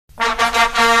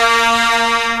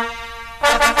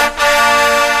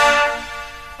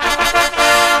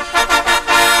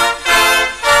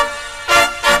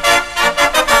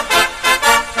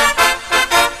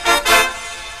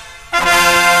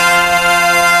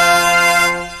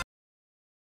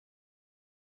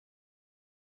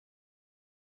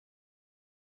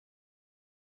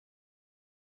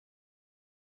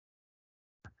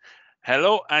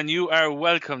Hello, and you are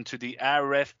welcome to the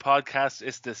RF podcast.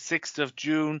 It's the 6th of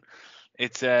June.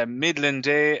 It's a Midland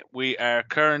day. We are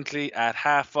currently at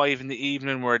 5:30 in the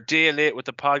evening. We're a day late with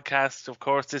the podcast. Of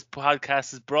course, this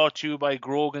podcast is brought to you by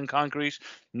Grogan Concrete,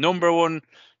 number one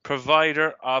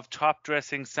provider of top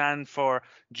dressing sand for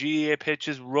GA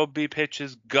pitches, rugby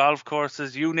pitches, golf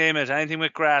courses, you name it. Anything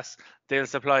with grass, they'll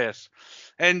supply it.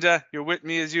 And you're with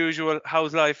me as usual.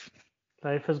 How's life?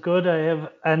 Life is good. I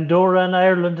have Andorra and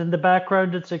Ireland in the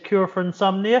background. It's a cure for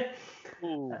insomnia.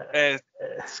 Ooh,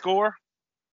 score?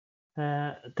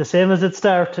 The same as it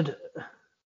started.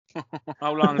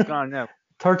 How long is gone now?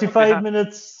 35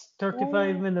 minutes.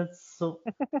 35 minutes. So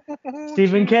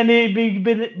Stephen Kenny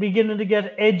beginning to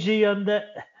get edgy on the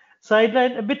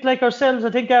sideline, a bit like ourselves.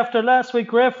 I think after last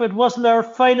week, ref, it wasn't our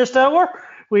finest hour.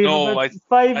 We have No, about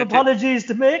five apologies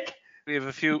to make. We have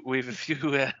a few we have a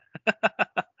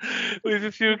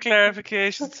few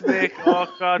clarifications to make. Oh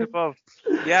God above.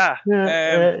 Yeah.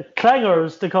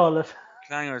 Clangers to call it.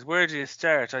 Clangers. Where do you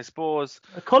start? I suppose.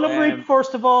 Colm Reap,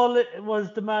 first of all,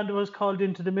 was the man who was called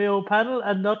into the Mayo panel,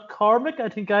 and not Cormac. I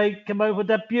think I came out with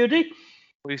that beauty.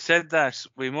 We said that.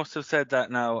 We must have said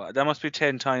that now. That must be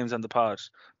 10 times on the pod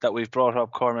that we've brought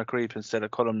up Cormac Reap instead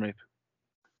of Colm Reap.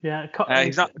 Yeah.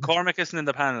 He's not. Cormac isn't in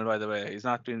the panel, by the way. He's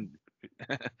not been.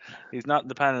 He's not in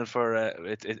the panel for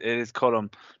it is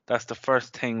Colm. That's the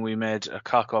first thing we made a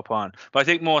cock up on. But I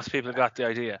think most people got the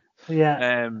idea.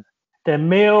 Yeah. The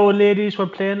Mayo ladies were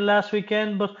playing last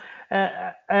weekend, but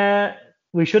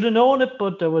we should have known it,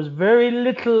 but there was very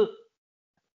little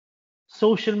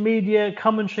social media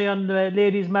commentary on the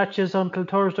ladies' matches until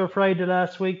Thursday or Friday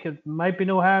last week. It might be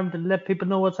no harm to let people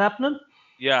know what's happening.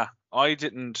 Yeah, I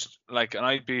didn't like, and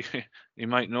I'd be, you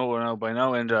might know now by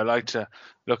now, and I like to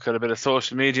look at a bit of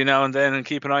social media now and then and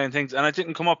keep an eye on things. And it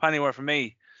didn't come up anywhere for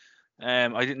me.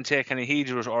 I didn't take any heed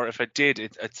of it, or if I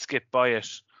did, I'd skip by it.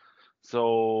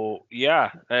 So yeah.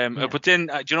 But then,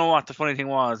 do you know what the funny thing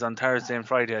was? On Thursday and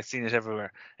Friday, I seen it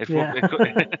everywhere. You couldn't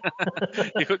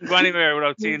go anywhere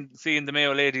without seeing the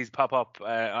Mayo ladies pop up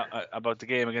about the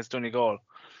game against Donegal.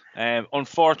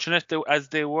 Unfortunate as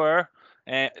they were.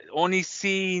 Only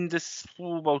seen this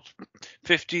about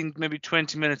 15, maybe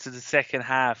 20 minutes of the second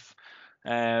half.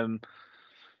 On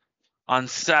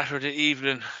Saturday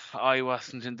evening, I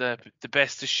wasn't in the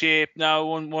best of shape. Now,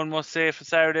 one must say for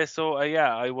Saturday. So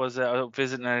I was out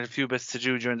visiting. I had a few bits to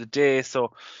do during the day,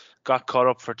 so got caught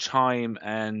up for time.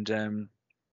 And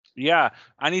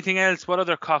anything else? What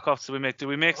other cock-ups did we make? Did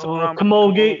we make something wrong?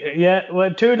 Camogie, yeah.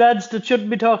 Well, two lads that shouldn't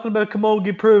be talking about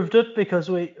Camogie proved it, because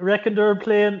we reckoned they were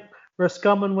playing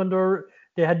Roscommon when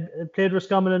they had played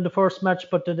Roscommon in the first match,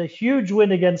 but did a huge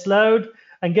win against Louth.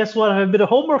 And guess what? I have a bit of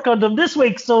homework on them this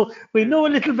week, so we know a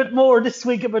little bit more this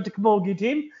week about the Camogie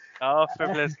team. Oh,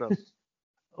 fair play stuff.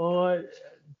 Do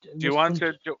you want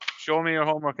to show me your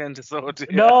homework into so?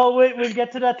 No, we'll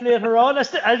get to that later on.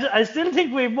 I still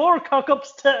think we have more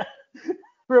cock-ups to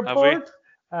report.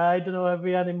 I don't know if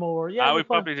we had any more. Yeah, we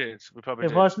probably did.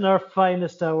 It wasn't our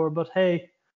finest hour, but hey.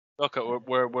 Look,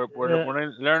 we're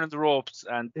learning the ropes,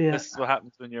 and this is what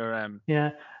happens when you're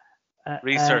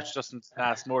research doesn't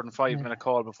last more than 5-minute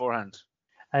call beforehand.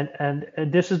 And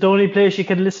this is the only place you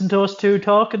can listen to us two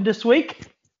talking this week.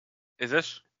 Is it?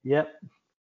 Yep.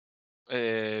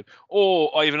 I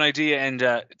have an idea, and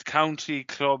the county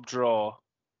club draw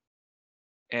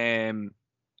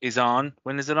is on.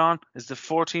 When is it on? Is the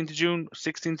 14th of June,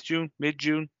 16th of June,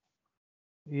 mid-June?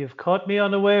 You've caught me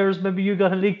unawares. Maybe you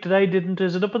got a leak that I didn't.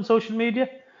 Is it up on social media?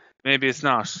 Maybe it's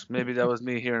not. Maybe that was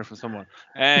me hearing from someone.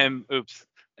 Oops.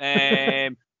 I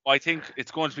think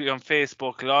it's going to be on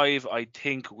Facebook Live. I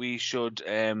think we should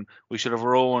have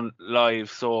our own live.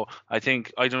 So I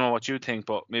don't know what you think,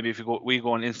 but maybe if we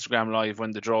go on Instagram Live when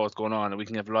the draw is going on, and we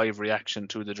can have live reaction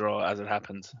to the draw as it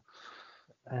happens.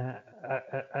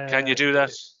 Can you do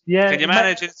that? Yeah. Can you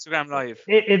manage Instagram Live?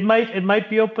 It might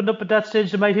be opened up at that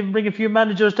stage. They might even bring a few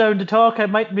managers down to talk. I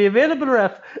might be available,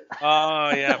 ref.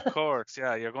 Oh yeah, of course.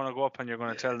 Yeah, you're going to go up and you're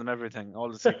going to tell them everything,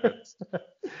 all the secrets.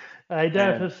 I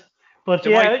doubt it. But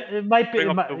it might be.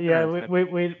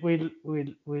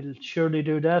 We'll surely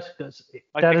do that, because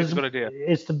that is a good idea.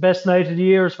 It's the best night of the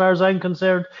year as far as I'm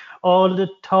concerned. All the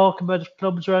talk about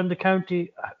clubs around the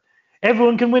county,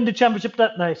 everyone can win the championship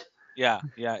that night. Yeah,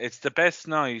 it's the best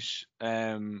night.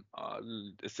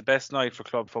 It's the best night for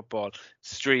club football.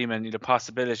 Streaming the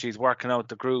possibilities, working out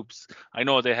the groups. I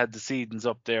know they had the seedings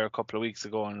up there a couple of weeks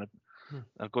ago, and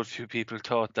a good few people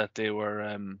thought that they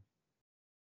were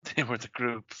the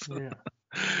groups. Yeah.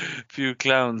 Few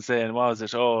clowns saying, what was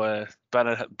it?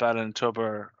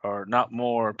 Ballintubber or Not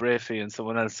More, Brafey, and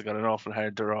someone else got an awful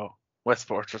hard draw.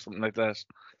 Westport or something like that.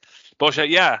 But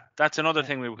yeah, that's another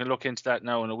thing we can look into that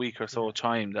now in a week or so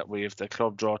time that we have the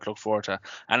club draw to look forward to.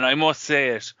 And I must say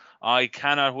it, I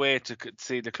cannot wait to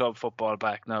see the club football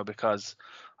back now because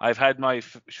I've had my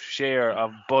share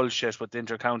of bullshit with the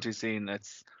inter-county scene.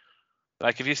 It's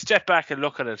like if you step back and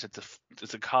look at it,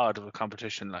 it's a cod of a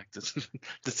competition. Like this,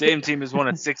 the same team has won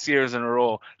it 6 years in a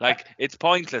row. Like it's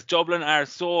pointless. Dublin are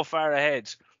so far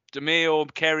ahead. The Mayo,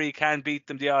 Kerry can beat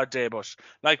them the odd day, but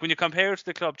like when you compare it to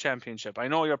the club championship, I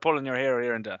know you're pulling your hair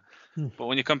here and there, but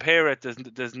when you compare it,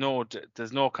 there's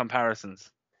no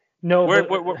comparisons. No,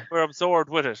 We're absorbed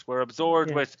with it. We're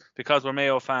absorbed Yeah. with because we're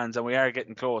Mayo fans and we are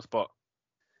getting close, but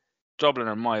Dublin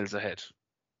are miles ahead.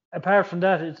 Apart from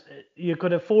that, you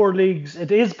could have 4 leagues.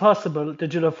 It is possible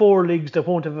that you'll have 4 leagues that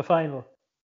won't have a final.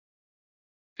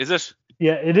 Is it?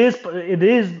 Yeah, it is. It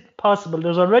is possible.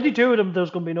 There's already 2 of them.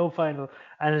 There's going to be no final,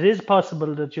 and it is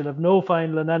possible that you'll have no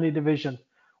final in any division.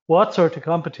 What sort of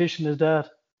competition is that?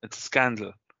 It's a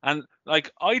scandal. And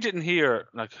like I didn't hear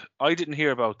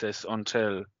about this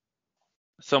until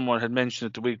someone had mentioned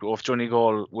it the week of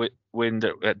Donegal win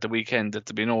at the weekend that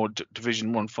there'd be no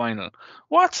Division 1 final.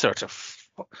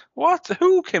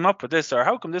 Who came up with this, or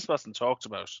how come this wasn't talked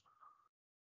about?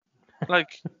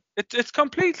 Like it's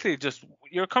completely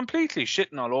you're completely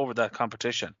shitting all over that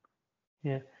competition.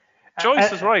 Yeah.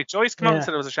 Joyce is right. Joyce came out and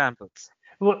said it was a shambles.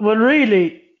 Well,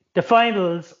 really, the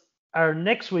finals are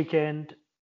next weekend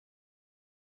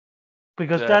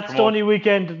because that's the only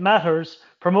weekend that matters,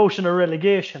 promotion or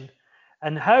relegation.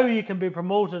 And how you can be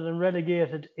promoted and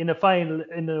relegated in a final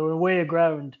in an away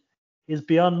ground is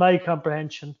beyond my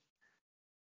comprehension.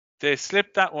 They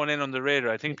slipped that one in on the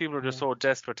radar. I think people are just so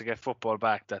desperate to get football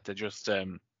back that they just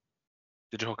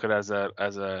they took it as a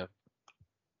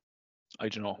I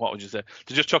don't know, what would you say?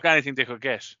 They just took anything they could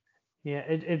get. Yeah,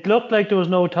 it looked like there was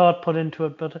no thought put into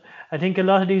it, but I think a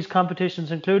lot of these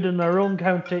competitions, including our own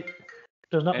county,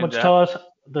 there's not much thought.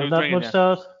 There's not much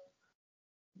thought.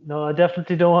 No, I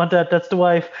definitely don't want that. That's the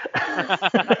wife.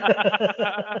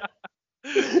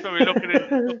 So we're looking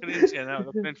into you now,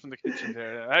 looking in from the kitchen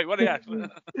there. Hey, what are you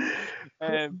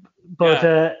at?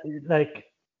 But like,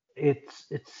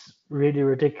 it's really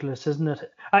ridiculous, isn't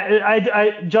it?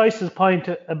 I Joyce's point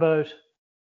about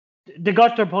they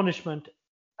got their punishment,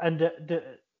 and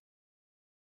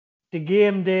the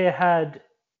game they had,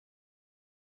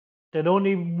 they'd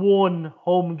only one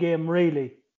home game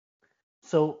really,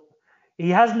 so he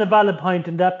hasn't a valid point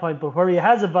in that point. But where he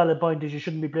has a valid point is you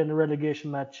shouldn't be playing a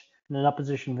relegation match in an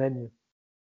opposition venue.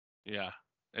 Yeah,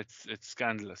 it's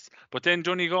scandalous. But then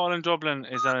Donegal and Dublin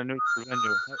is on a neutral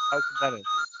venue. How come that is?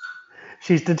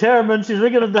 She's determined. She's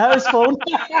ringing on the house phone.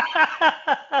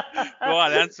 Go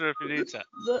on, answer if you need to.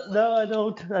 No, I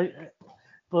don't.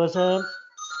 But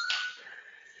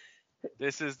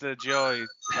this is the Joy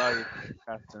live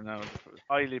captain now,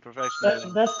 highly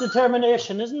professional. That's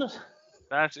determination, isn't it?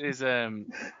 That is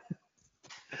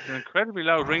it's an incredibly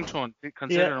loud ringtone,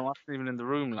 considering what's even in the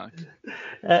room. Like,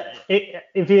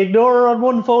 if you ignore her on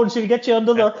one phone, she'll get you on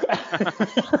the other.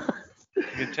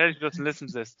 You can tell she doesn't listen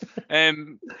to this.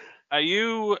 Are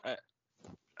you?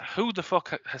 Who the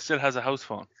fuck still has a house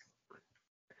phone?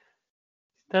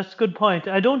 That's a good point.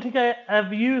 I don't think I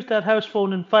have used that house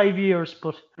phone in 5 years,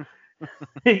 but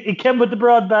it came with the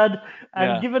broadband.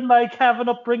 And given my Cavan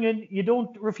upbringing, you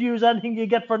don't refuse anything you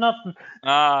get for nothing.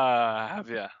 I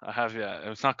have you.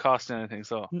 It's not costing anything,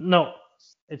 so. No,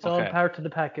 it's all part of the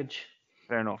package.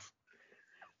 Fair enough.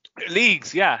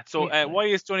 Leagues, yeah. So why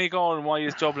is Donegal and why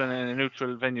is Dublin in a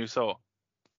neutral venue? So.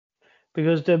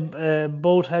 Because they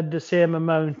both had the same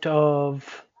amount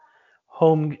of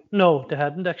home. No, they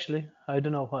hadn't actually. I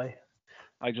don't know why.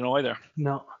 I don't know either.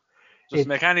 No. Doesn't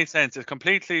make any sense. It's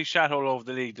completely shat all over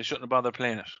the league. They shouldn't have bothered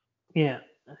playing it. Yeah.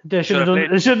 They should have done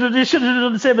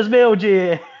the same as Mayo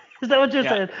GA. Is that what you're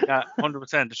saying? Yeah,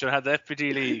 100%. They should have had the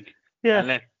FPD league.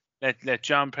 Yeah. And let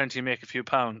John Prenty make a few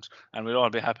pounds and we'll all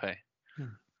be happy.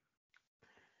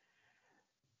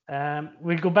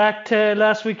 We'll go back to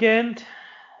last weekend.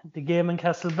 The game in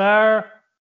Castlebar.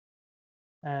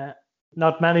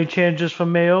 Not many changes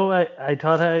from Mayo. I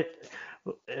thought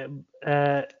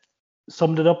I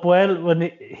summed it up well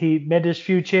when he made his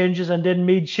few changes and then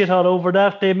Meath shit all over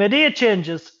that. They made 8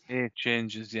 changes. 8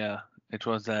 changes, yeah. It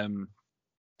was were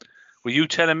you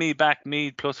telling me back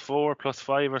Meath +4,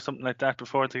 +5 or something like that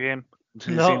before the game?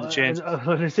 Until you seen the changes?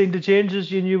 When I seen the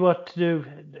changes, you knew what to do.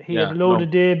 He had a load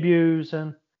of debuts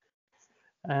and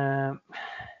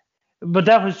but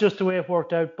that was just the way it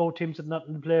worked out. Both teams had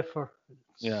nothing to play for.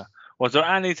 Yeah. Was there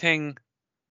anything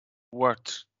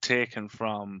worth taking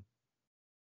from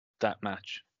that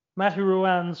match? Matthew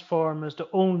Ruan's form is the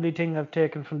only thing I've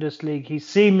taken from this league. He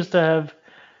seems to have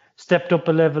stepped up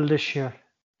a level this year.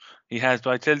 He has, but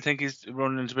I still think he's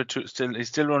running into a bit he's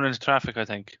still running into traffic, I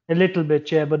think. A little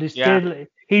bit, yeah, but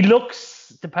he looks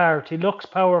the part. He looks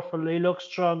powerful. He looks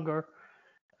stronger.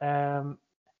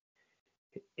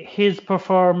 His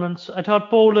performance, I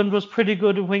thought Boland was pretty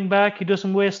good at wing back. He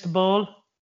doesn't waste the ball.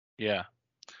 Yeah,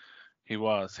 he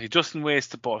was. He doesn't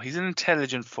waste the ball. He's an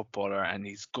intelligent footballer and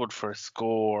he's good for a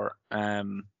score.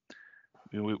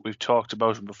 We've talked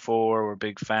about him before. We're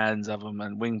big fans of him,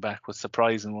 and wing back was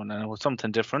surprising one, and it was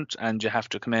something different. And you have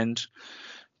to commend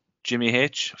Jimmy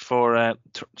H for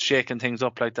shaking things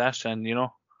up like that. And it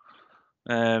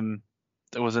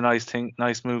was a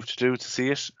nice move to do to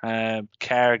see it.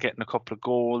 Carr getting a couple of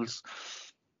goals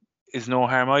is no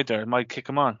harm either. It might kick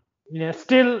him on. Yeah,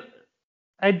 still,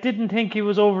 I didn't think he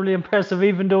was overly impressive,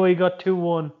 even though he got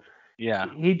 2-1. Yeah,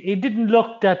 he didn't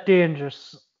look that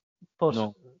dangerous. But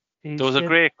no. There was a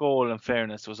great goal, in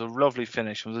fairness. It was a lovely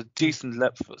finish. It was a decent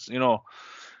left.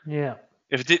 Yeah.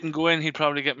 If it didn't go in, he'd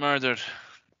probably get murdered.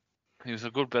 He was a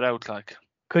good bit out, like.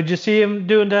 Could you see him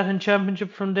doing that in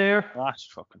Championship from there? Not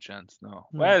a fucking chance, no.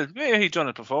 Well, maybe he'd done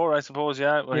it before, I suppose,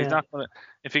 yeah. But he's not gonna.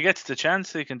 If he gets the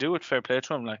chance, he can do it. Fair play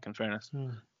to him, like, in fairness.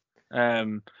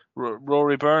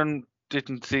 Rory Byrne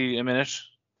didn't see a minute.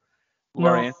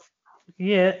 Worrying. No.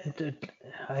 Yeah,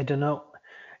 I don't know.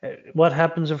 What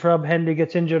happens if Rob Henley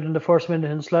gets injured in the first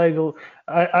minute in Sligo?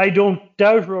 I don't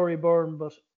doubt Rory Byrne,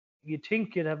 but you'd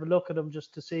think you'd have a look at him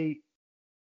just to see.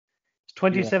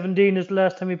 2017 is the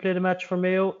last time he played a match for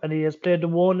Mayo, and he has played the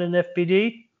one in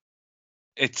FBD.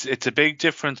 It's a big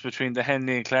difference between the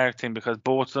Henley and Clark thing because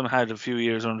both of them had a few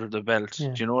years under the belt. Yeah.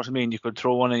 Do you know what I mean? You could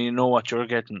throw one and you know what you're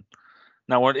getting.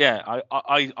 Now,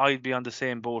 I'd be on the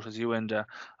same boat as you, and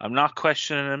I'm not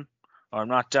questioning him or I'm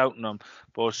not doubting him,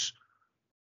 but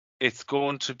it's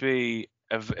going to be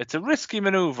it's a risky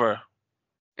maneuver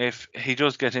if he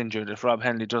does get injured, if Rob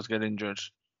Henley does get injured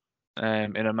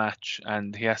in a match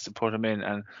and he has to put him in.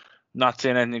 And not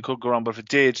saying anything could go wrong, but if it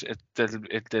did,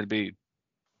 there'll be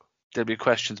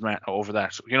questions over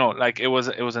that. Like it was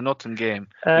a nothing game.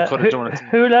 We could have done it.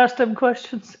 Who asked them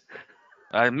questions?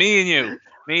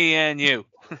 Me and you.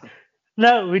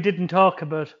 No, we didn't talk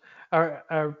about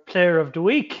our player of the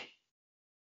week.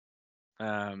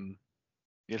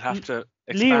 You'll have to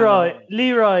expand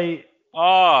Leroy.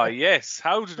 Oh, yes.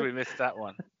 How did we miss that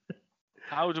one?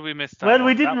 Well,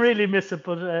 we didn't really miss it,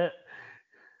 but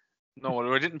no,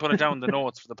 we didn't put it down in the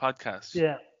notes for the podcast.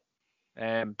 Yeah.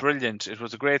 Brilliant. It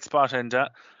was a great spot, and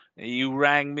you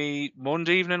rang me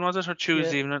Monday evening, was it, or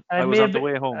Tuesday evening? I was on the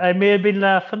way home. I may have been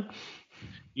laughing.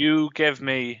 You gave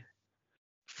me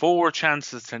 4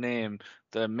 chances to name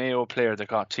the Mayo player that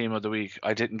got Team of the Week.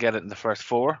 I didn't get it in the first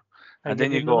 4. And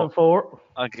then you go, 4.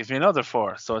 I'll give you another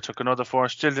 4. So I took another 4,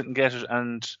 still didn't get it,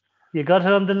 and... You got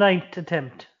it on the 9th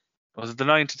attempt. Was it the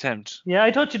 9th attempt? Yeah,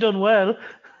 I thought you done well.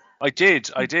 I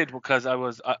did, because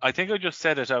I think I just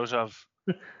said it out of...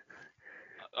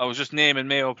 I was just naming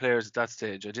Mayo players at that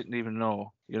stage. I didn't even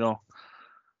know,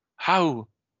 How,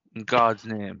 in God's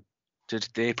name, did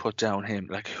they put down him?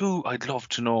 Like, who? I'd love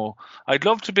to know. I'd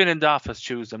love to have been in the office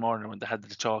Tuesday morning when they had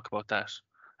to talk about that.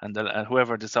 And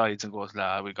whoever decides and goes,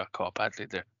 we got caught badly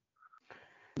there.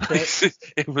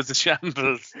 It was a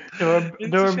shambles.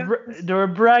 They were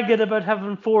bragging about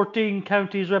having 14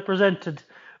 counties represented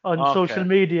on social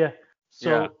media.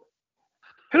 So,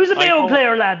 who's a Mayo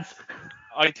player, lads?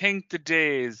 I think the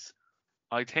days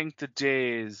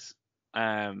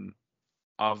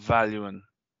of valuing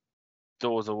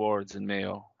those awards in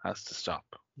Mayo has to stop.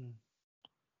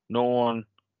 No one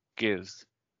gives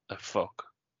a fuck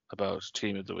about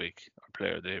Team of the Week or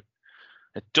Player of the Week.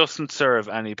 It doesn't serve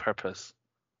any purpose,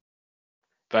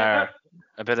 bar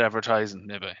a bit of advertising,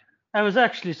 maybe. I was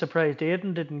actually surprised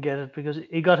Aidan didn't get it because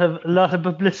he got a lot of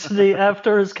publicity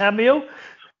after his cameo.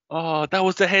 Oh, that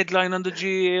was the headline on the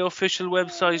GAA official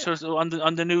website or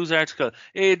on the news article.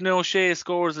 Aidan O'Shea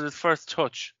scores at his first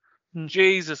touch.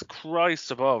 Jesus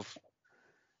Christ above.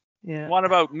 Yeah. What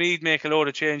about Meath make a load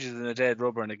of changes in a dead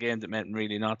rubber in a game that meant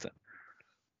really nothing?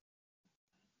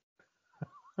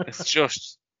 It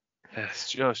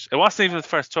wasn't even his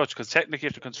first touch because technically you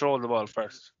have to control the ball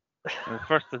first.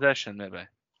 First possession, maybe.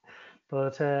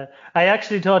 But I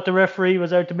actually thought the referee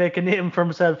was out to make a name for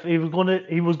himself. He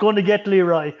was going to get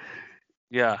Leroy.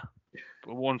 Yeah,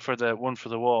 one for the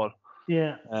wall.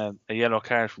 Yeah. A yellow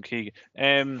card from Keegan.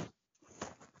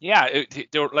 Yeah,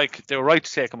 they were right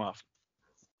to take him off.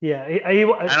 Yeah,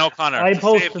 and O'Connor. I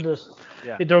posted it.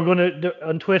 Yeah. They're going to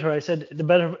on Twitter. I said they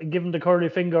better give him the curly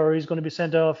finger or he's going to be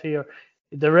sent off here.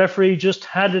 The referee just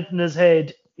had it in his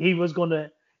head. He was going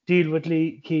to deal with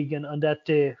Keegan on that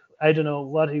day. I don't know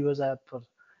what he was at, but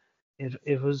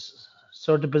it was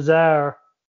sort of bizarre.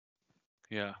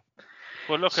 Yeah.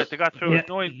 Well, look, So, they got through yeah. it.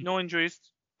 No injuries.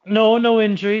 No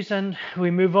injuries, and we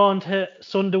move on to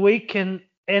Sunday week in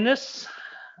Ennis.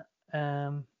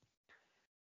 Um,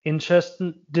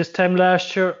 Interesting. This time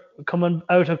last year, coming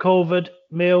out of COVID,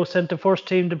 Mayo sent the first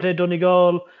team to play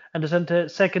Donegal, and they sent the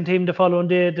second team the following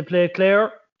day to play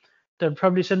Clare. They'll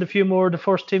probably send a few more of the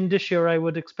first team this year, I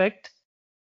would expect.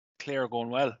 Clare are going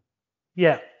well.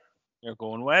 Yeah. They're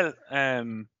going well.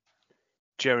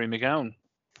 Jerry McGowan.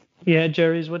 Yeah,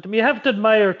 Jerry's with them. You have to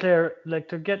admire Clare. Like,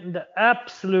 they're getting the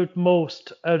absolute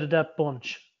most out of that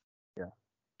bunch. Yeah.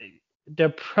 They're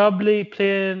probably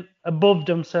playing above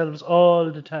themselves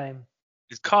all the time.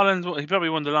 Is Collins? He probably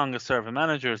won the longest serving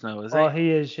managers now, is he? Oh,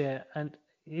 he is, yeah. And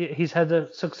he's had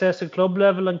a success at club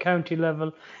level and county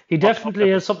level. He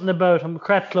definitely has something about him.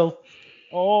 Cratlow.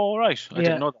 Oh, right. I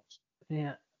didn't know that.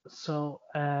 Yeah. So,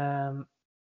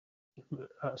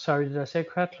 sorry, did I say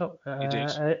Cratlow? You did.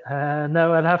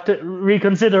 No, I'll have to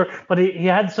reconsider. But he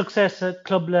had success at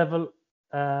club level.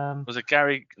 Was it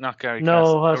Gary? Not Gary. No,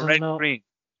 Castle, it wasn't. Red No. Green.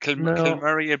 No.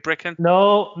 Kilmurray at Brecon.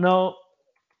 No.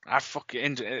 Ah, fuck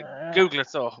it. Google it.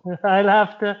 So. I'll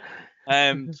have to.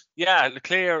 Yeah,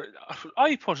 Clare.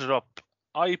 I put it up.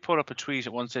 I put up a tweet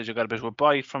at one stage. I got a bit of a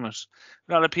bite from it.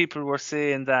 A lot of people were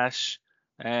saying that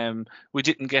we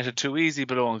didn't get it too easy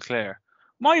below in Clare.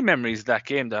 My memories of that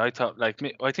game, that I thought, I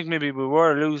think maybe we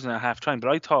were losing at half time, but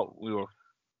I thought we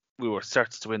were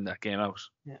certain to win that game out.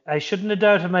 Yeah, I shouldn't have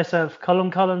doubted myself.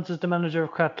 Colin Collins is the manager of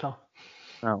Cratlow.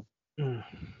 No. Mm.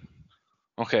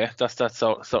 Okay, that's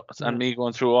so and me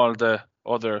going through all the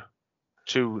other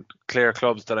 2 Clare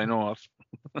clubs that I know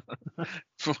of.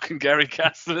 Fucking Gary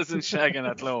Castle isn't shagging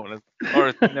at Loan, or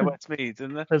it's in the Westmeath,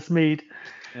 isn't it? That's Meath.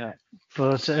 Yeah.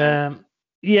 But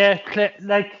yeah,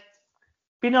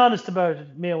 being honest about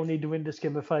it, Mayo need to win this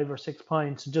game by 5 or 6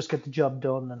 points and just get the job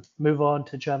done and move on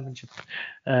to championship.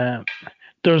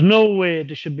 There's no way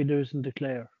they should be losing to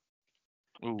Clare.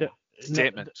 Ooh,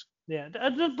 statement. Yeah,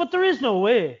 but there is no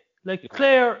way. Like,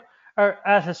 Clare are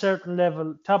at a certain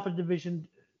level, top of Division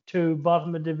 2,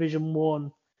 bottom of Division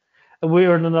 1, and we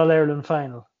are in an All-Ireland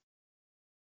final.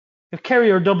 If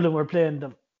Kerry or Dublin were playing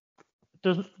them,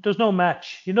 there's no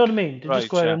match. You know what I mean? They just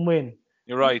go out and win.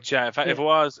 You're right, yeah. If it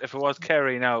was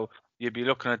Kerry now, you'd be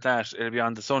looking at that. It'd be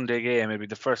on the Sunday game, it'd be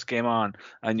the first game on,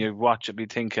 and you'd watch it, be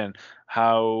thinking,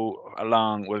 how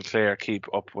long will Clare keep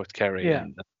up with Kerry? Yeah.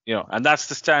 And and that's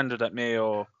the standard at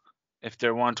Mayo. If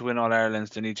they want to win All Ireland,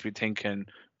 they need to be thinking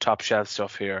top shelf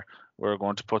stuff here. We're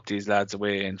going to put these lads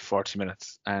away in 40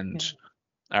 minutes, and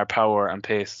our power and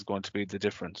pace is going to be the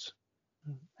difference.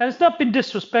 And it's not been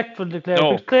disrespectful to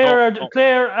Clare, because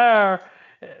Clare are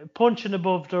punching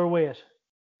above their weight.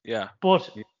 Yeah. But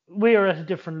we are at a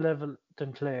different level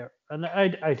than Clare. And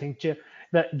I think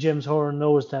James Horan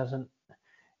knows that.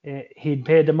 And he'd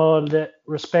pay them all the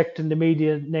respect in the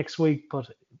media next week, but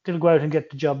they'll go out and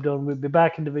get the job done. We'll be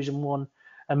back in Division 1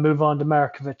 and move on to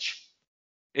Markovic.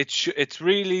 It's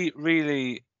really,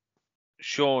 really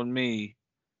shown me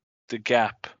the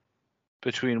gap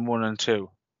between 1 and 2.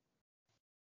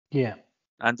 Yeah.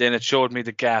 And then it showed me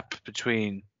the gap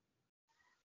between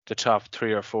the top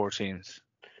 3 or 4 teams.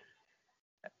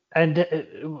 And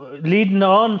leading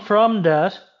on from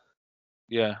that,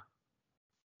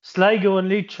 Sligo and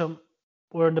Leitrim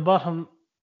were in the bottom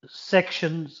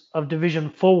sections of Division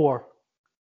 4.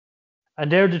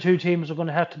 And they're the 2 teams we're going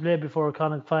to have to play before a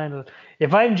Connacht final.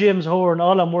 If I'm James Horan,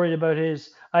 all I'm worried about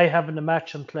is I haven't a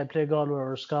match until I play Galway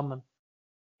or Roscommon.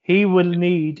 He will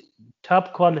need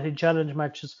top quality challenge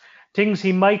matches. Things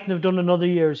he mightn't have done in other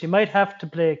years. He might have to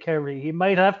play Kerry. He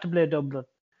might have to play Dublin.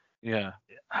 Yeah.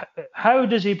 How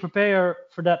does he prepare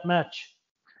for that match?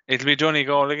 It'll be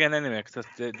Donegal again anyway, because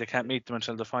they can't meet them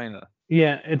until the final.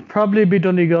 Yeah, it'd probably be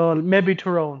Donegal, maybe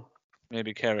Tyrone.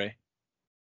 Maybe Kerry.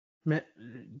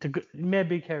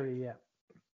 Maybe Kerry, yeah.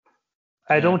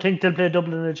 I don't think they'll play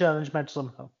Dublin in a challenge match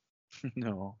somehow.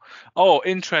 No. Oh,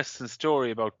 interesting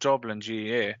story about Dublin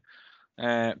GAA.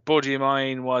 Buddy of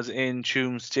mine was in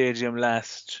Tuam Stadium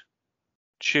last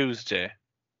Tuesday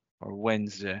or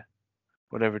Wednesday,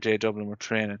 whatever day Dublin were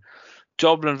training.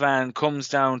 Dublin van comes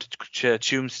down to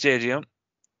Tuam Stadium,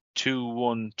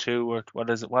 212 or what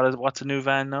is it? What's the new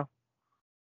van now?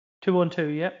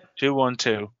 212, yep.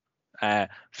 212.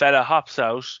 Fella hops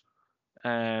out.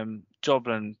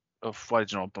 Dublin I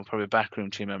don't know, probably a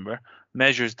backroom team member,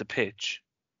 measures the pitch,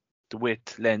 the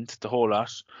width, length, the whole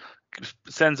lot.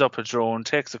 Sends up a drone,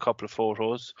 takes a couple of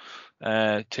photos,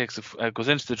 goes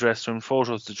into the dressing room,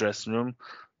 photos the dressing room,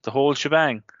 the whole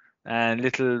shebang, and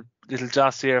little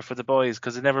dossier for the boys,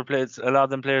 because a lot of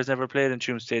them players never played in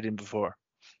Tuam Stadium before.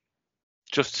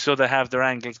 just so they have their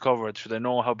angles covered, so they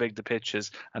know how big the pitch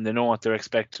is, and they know what they're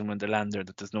expecting when they land there,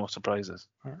 that there's no surprises.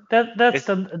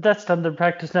 That's standard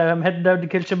practice now. I'm heading down to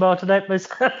Kilchamore tonight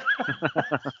myself.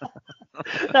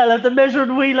 I'll have the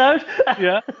measuring wheel out.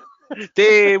 Yeah.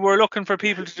 They were looking for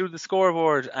people to do the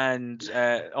scoreboard and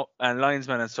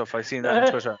linesmen and stuff. I've seen that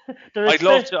on Twitter. I'd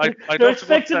love to. I'd They're love to go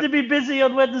expected to be busy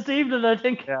on Wednesday evening, I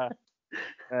think. Yeah.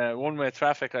 One-way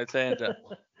traffic, I'd say.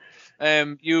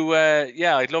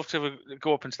 I'd love to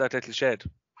go up into that little shed.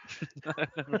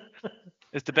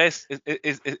 It's the best.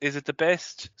 Is it the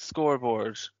best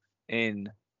scoreboard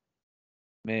in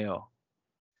Mayo?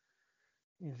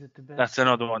 Is it the best? That's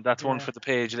another one. That's one for the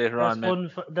page later on.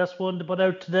 That's one to put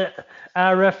out to the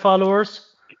RF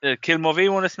followers.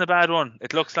 Kilmovee one isn't a bad one.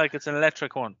 It looks like it's an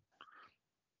electric one.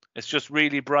 It's just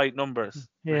really bright numbers.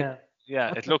 Yeah.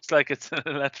 Yeah, it looks like it's an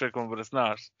electric one, but it's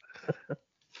not.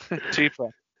 Cheaper.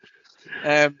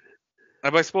 I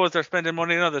suppose they're spending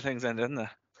money on other things then, isn't they?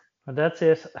 And that's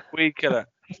it. Weed killer.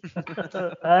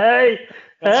 Hey.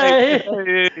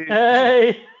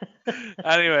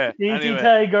 Anyway.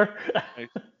 Tiger.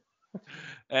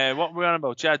 What were we on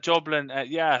about? Yeah, Dublin.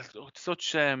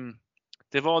 Such.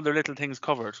 They've all their little things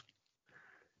covered.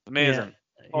 Amazing.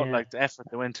 Like the effort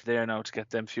they went to there now to get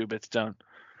them few bits down.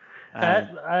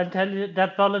 I'll tell you,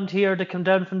 that volunteer that came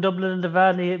down from Dublin in the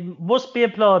van, he must be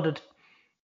applauded.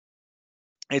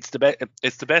 It's the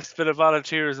best bit of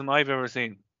volunteerism I've ever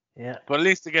seen. Yeah. But at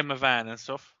least they gave him a van and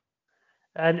stuff.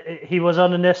 And he was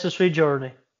on a necessary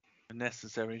journey. A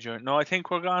necessary journey. No, I think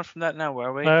we're gone from that now,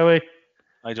 are we? Are we?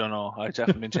 I don't know. I've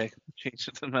definitely been taking pictures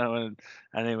of them now, and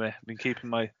anyway, been keeping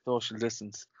my social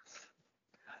distance.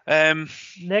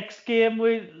 Next game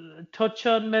we touch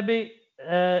on maybe,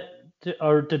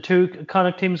 the two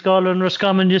Connacht teams, Galway and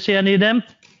Roscommon. Did you see any of them?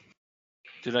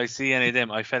 Did I see any of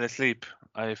them? I fell asleep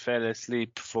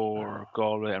for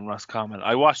Galway and Roscommon.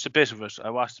 I watched a bit of it.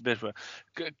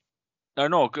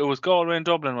 No, it was Galway and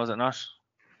Dublin, was it not?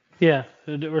 Yeah,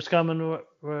 the Roscommon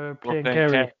were playing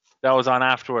Kerry. That was on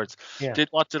afterwards. Yeah.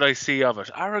 What did I see of it?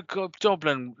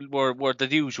 Dublin were the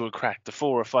usual crack, the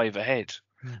 4 or 5 ahead,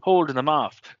 holding them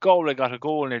off. Galway got a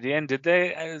goal near the end. Did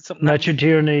they? Matthew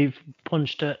Tierney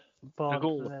punched it.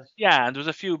 Goal. Yeah, and there was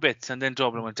a few bits, and then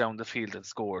Dublin went down the field and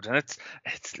scored. And it's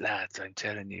lads, I'm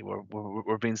telling you,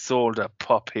 we're being sold a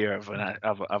pup here of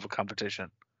a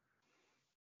competition.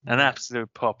 An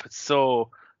absolute pup. It's so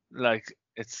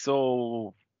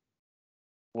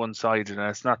one-sided, and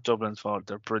it's not Dublin's fault.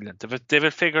 They're brilliant. They've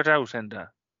it figured out, and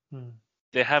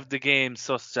they have the game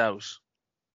sussed out,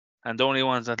 and the only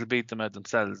ones that'll beat them are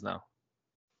themselves now.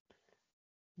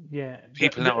 Yeah,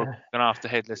 people now are going off the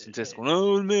head listening to this,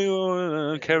 going,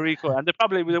 Kerry, and they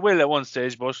will at one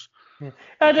stage, but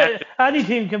any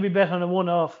team can be bet on a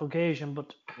one-off occasion.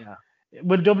 But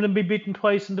will Dublin be beaten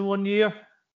twice in the 1 year?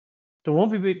 They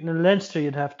won't be beaten in Leinster,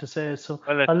 you'd have to say. So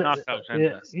well, it's knockout.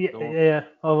 Yeah.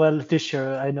 Oh well, this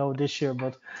year I know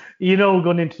but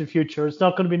going into the future, it's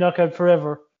not going to be knockout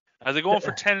forever. Are they going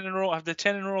for 10 in a row? Have they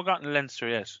 10 in a row gotten Leinster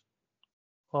yet?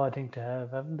 Oh, I think they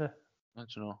have, haven't they? I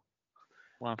don't know.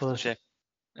 We'll have to check.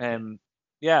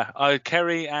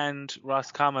 Kerry and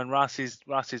Roscommon. Rossi's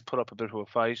put up a bit of a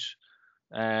fight.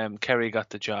 Kerry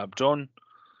got the job done.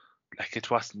 Like,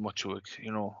 it wasn't much of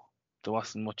there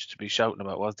wasn't much to be shouting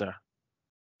about, was there?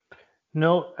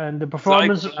 No, and the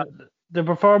performance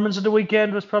of the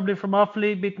weekend was probably from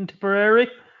Offaly beating Tipperary.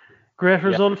 Great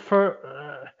result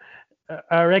for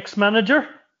our ex-manager.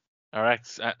 Our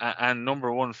ex and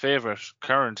number one favourite,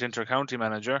 current inter-county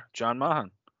manager, John Mahan.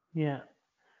 Yeah.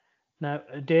 Now,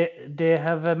 they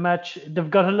have a match. They've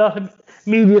got a lot of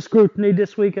media scrutiny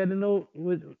this week. I don't know,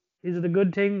 is it a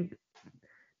good thing?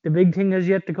 The big thing has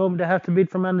yet to come. They have to beat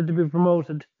Fermanagh to be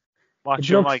promoted. Watch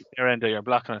your mic there, Enda. You're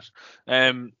blocking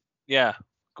it. Yeah,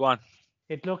 go on.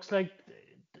 It looks like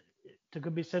they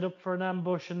could be set up for an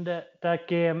ambush in that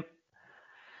game.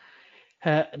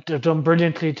 They've done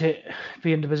brilliantly to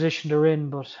be in the position they're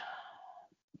in, but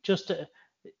just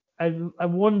I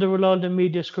wonder will all the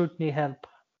media scrutiny help?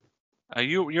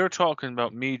 You're talking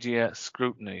about media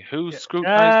scrutiny. Who's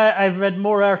scrutinized? I've read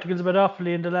more articles about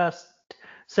Offaly in the last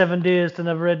 7 days than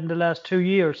I've read in the last 2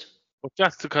 years. Well,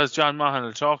 that's because John Mahan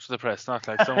will talk to the press, not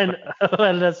like some.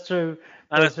 Well, that's true.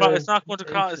 And it's not going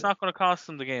to cost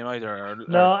them the game either. You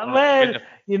know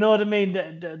what I mean.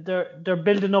 They're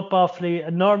building up Offaly,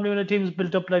 and normally when a team's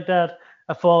built up like that,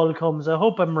 a fall comes. I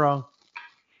hope I'm wrong.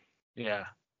 Yeah,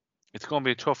 it's going to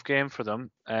be a tough game for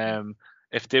them.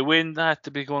 If they win that,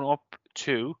 they'll be going up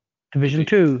to Division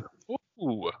 2.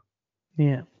 Ooh.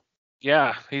 Yeah.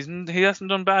 Yeah, he hasn't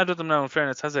done bad with them now. In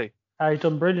fairness, has he? He's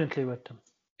done brilliantly with them.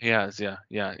 He has, yeah.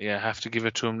 You have to give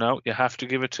it to him now. You have to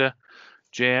give it to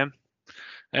JM.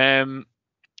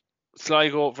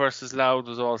 Sligo versus Louth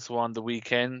was also on the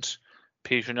weekend.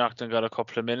 Peter Naughton got a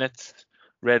couple of minutes.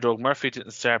 Red Oak Murphy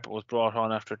didn't start but was brought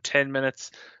on after 10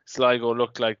 minutes. Sligo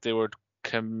looked like they were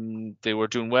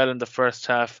doing well in the first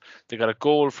half. They got a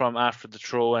goal from after the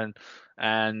throw in,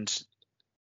 and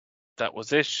that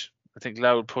was it. I think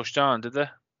Louth pushed on, did they?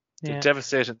 They Yeah.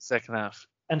 devastated the second half.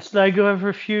 And Sligo have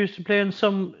refused to play in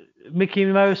some Mickey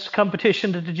Mouse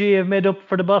competition that the G have made up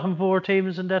for the bottom 4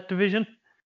 teams in that division.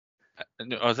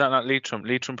 Oh, is that not Leitrim?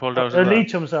 Leitrim pulled out as well.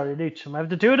 Leitrim. Have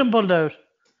the 2 of them pulled out?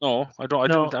 No, I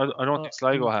don't. I don't think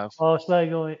Sligo have. Oh,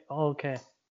 Sligo. Okay.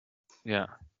 Yeah.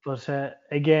 But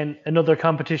again, another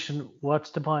competition.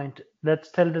 What's the point?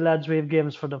 Let's tell the lads we have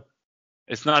games for them.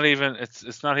 It's not even.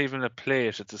 It's not even a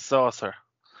plate. It's a saucer.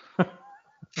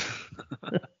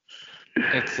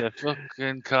 It's a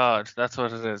fucking card. That's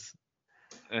what it is.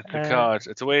 It's a card.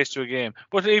 It's a waste to a game.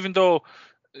 But even though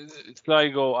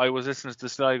Sligo, I was listening to the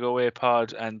Sligo Way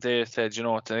pod, and they said,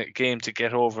 it's a game to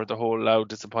get over the whole Louth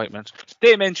disappointment.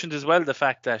 They mentioned as well the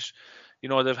fact that,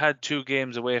 they've had 2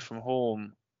 games away from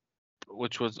home,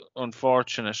 which was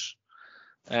unfortunate.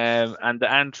 And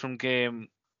the Antrim game,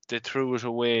 they threw it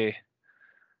away.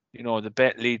 The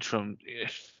Bet Leitrim,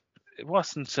 it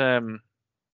wasn't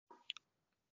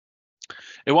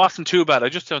too bad. I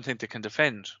just don't think they can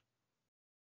defend.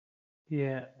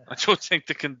 Yeah. I don't think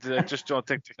they can. I just don't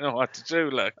think they know what to do.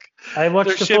 Like, I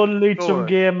watched the full Leitrim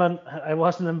game and I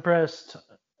wasn't impressed.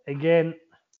 Again.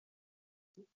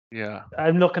 Yeah.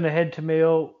 I'm looking ahead to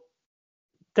Mayo.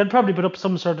 They'll probably put up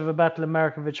some sort of a battle in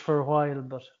Markovic for a while,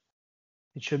 but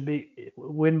it should be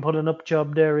Wynn put an up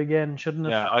job there again, shouldn't it?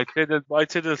 Yeah, I'd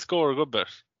say they'll score a good bit.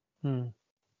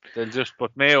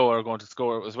 But Mayo are going to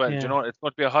score as well. Yeah. It's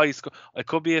going to be a high score. It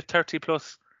could be a 30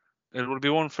 plus. It will be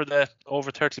one for the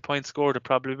over 30 point score. It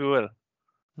probably will.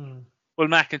 Well,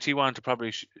 McEntee want to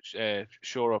probably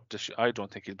shore up I don't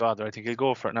think he'll bother. I think he'll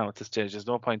go for it now at this stage. There's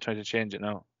no point trying to change it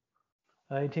now.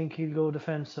 I think he'll go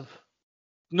defensive.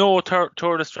 No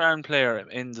Tour de Strand player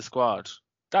in the squad.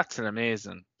 That's an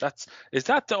amazing. Is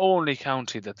that the only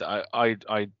county that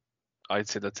I'd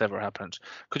say that's ever happened?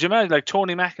 Could you imagine, like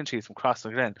Tony McEntee from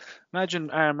Crossmaglen?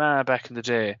 Imagine Armagh back in the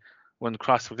day when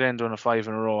Crossmaglen done a 5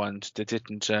 in a row and they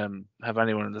didn't have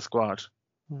anyone in the squad.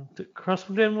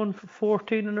 Crossmaglen won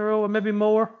 14 in a row, or maybe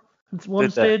more at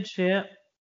one stage. Yeah.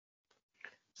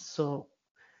 So,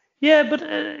 yeah, but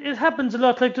it happens a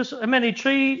lot. Like there's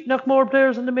 3 Knockmore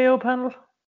players in the Mayo panel.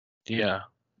 Yeah,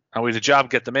 and we had a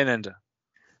job get them in, Enda.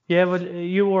 Yeah, well,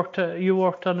 you worked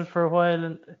on it for a while,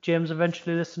 and James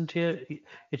eventually listened to you.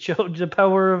 It showed the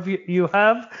power of you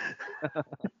have.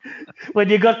 When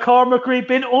you got Cormac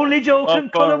Reap in, only joking,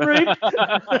 Colm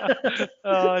Reap.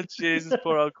 Oh Jesus,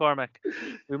 poor old Cormac.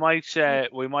 We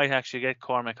might actually get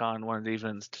Cormac on one of the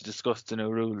evenings to discuss the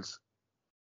new rules.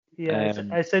 Yeah,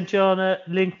 I sent you on a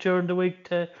link during the week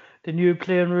to the new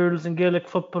playing rules in Gaelic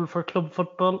football for club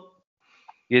football.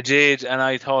 You did, and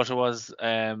I thought it was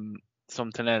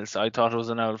something else. I thought it was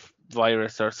an old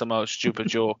virus or some old stupid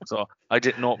joke, so I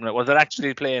didn't open it. Was it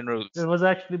actually playing rules? It was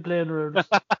actually playing rules.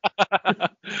 I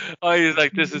was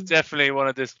like, this is definitely one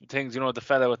of these things, the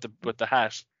fella with the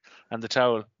hat and the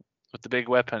towel with the big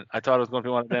weapon. I thought it was going to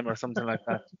be one of them or something like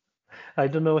that. I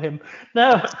don't know him.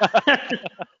 Now,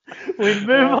 we'll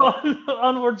move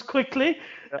onwards quickly.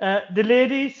 The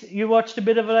ladies, you watched a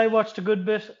bit of it, I watched a good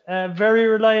bit. Very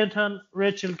reliant on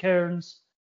Rachel Cairns.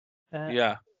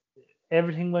 Yeah.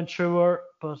 Everything went through her,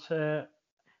 but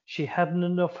she hadn't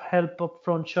enough help up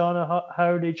front. Shauna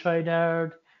Hardy tried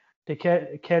hard. The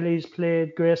Kellys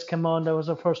played. Grace came on. That was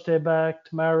her first day back.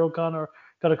 Tamara O'Connor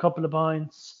got a couple of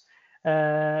points.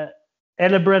 Ella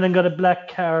Brennan got a black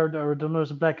card, or I don't know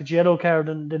if it's a yellow card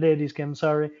in the ladies' game,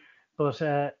 sorry. But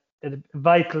at a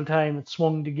vital time, it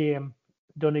swung the game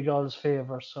Donegal's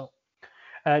favour. So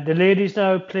the ladies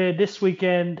now play this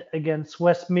weekend against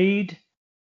Westmeath.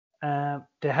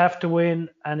 They have to win,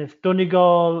 and if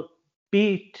Donegal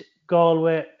beat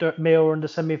Galway, Mayo are in the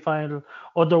semi-final.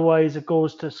 Otherwise, it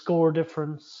goes to score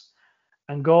difference.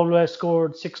 And Galway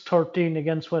scored 6-13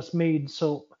 against Westmeath,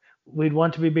 so we'd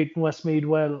want to be beating Westmeath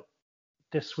well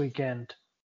this weekend.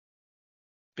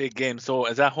 Big game. So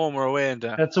is that home or away?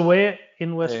 That's away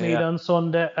in Westmeath on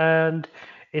Sunday, and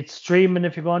it's streaming.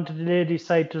 If you go onto the ladies'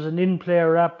 site, there's an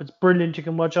in-player app. It's brilliant. You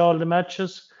can watch all the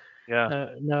matches. Yeah.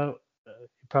 Now,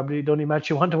 probably the only match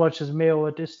you want to watch is Mayo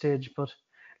at this stage, but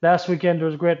last weekend there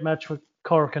was a great match with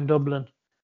Cork and Dublin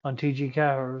on TG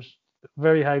Carr. It was a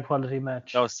very high quality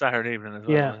match. That was Saturday evening as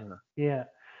well, wasn't it? Yeah.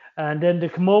 And then the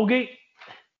Camogie,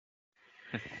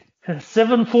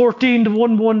 7-14 to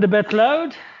 1-1 to Bet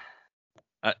Loud.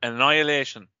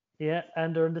 Annihilation. Yeah,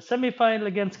 and they're in the semi-final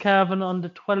against Cavan on the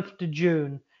 12th of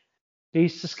June.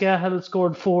 These Saskatchewan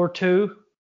scored 4-2.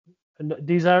 And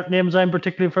these aren't names I'm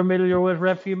particularly familiar with.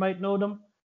 Ref, you might know them.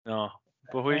 No,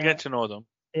 but we'll get to know them.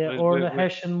 Yeah, Orla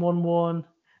Hessian 1-1.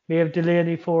 Maeve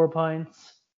Delaney 4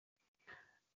 points.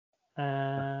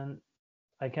 And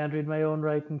I can't read my own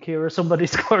writing. Kira, somebody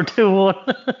scored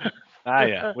 2-1.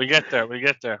 Yeah, we get there.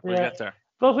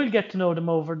 But we'll get to know them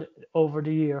over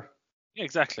the year.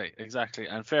 Exactly.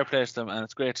 And fair play to them, and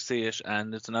it's great to see it,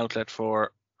 and it's an outlet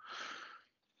for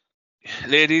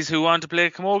ladies who want to play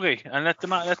camogie, and let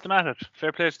them at it.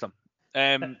 Fair play to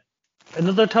them.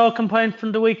 Another talking point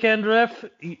from the weekend, Ref.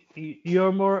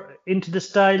 You're more into the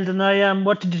style than I am.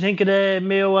 What did you think of the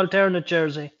Mayo alternate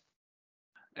jersey?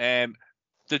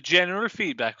 The general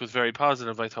feedback was very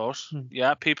positive, I thought.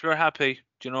 Yeah, people are happy.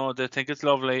 They think it's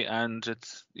lovely, and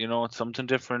it's it's something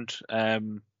different.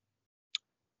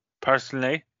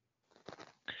 Personally,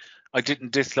 I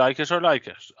didn't dislike it or like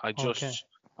it.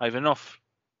 I've enough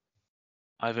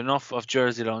of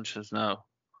jersey launches now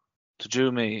to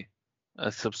do me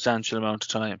a substantial amount of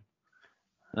time.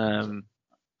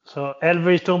 So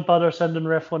Elvis, don't bother sending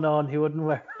Ref one on. He wouldn't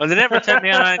wear. Well, they never tell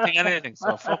me on anything.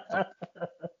 So fuck them.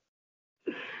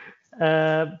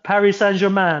 Paris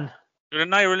Saint-Germain.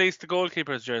 Didn't I release the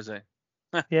goalkeeper's jersey?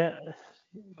 Yeah.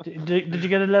 Did you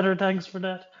get a letter of thanks for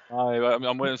that?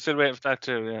 I'm still waiting for that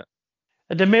too. Yeah.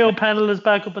 The Mayo panel is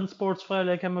back up on Sports File.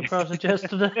 I came across it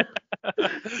yesterday.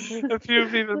 A few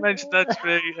people mentioned that to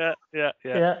me. Yeah.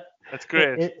 That's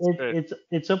great.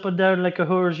 It's up and down like a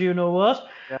whore's you know what.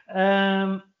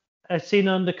 Yeah. I seen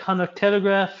on the Connacht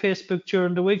Telegraph Facebook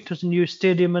during the week there's a new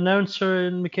stadium announcer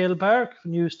in McHale Park.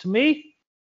 News to me.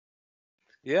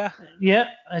 Yeah. Yeah,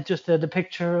 I just had a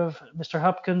picture of Mr.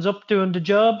 Hopkins up doing the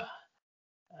job.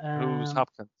 Who's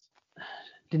Hopkins?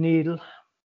 The Needle.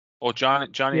 Oh,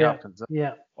 Johnny Hopkins.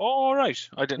 Yeah. Oh, right.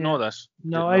 I didn't know that.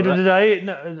 No, either did I.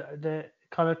 No, the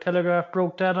Connacht Telegraph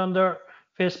broke that on their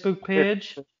Facebook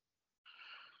page.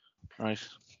 Right.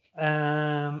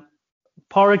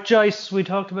 Porrick Joyce, we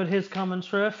talked about his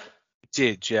comments, Ref.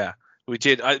 We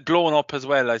did. Blown up as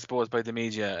well, I suppose, by the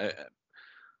media.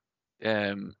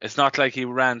 It's not like he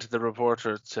ran to the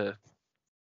reporter to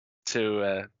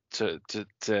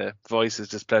voice his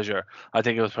displeasure. I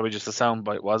think it was probably just a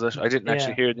soundbite, was it? I didn't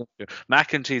actually hear the interview.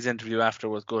 McEntie's interview after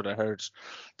was good. I heard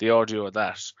the audio of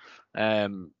that.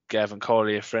 Gavin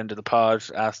Cawley, a friend of the pod,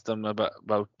 asked them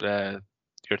about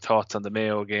your thoughts on the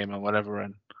Mayo game and whatever,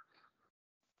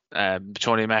 and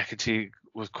Tony McEntee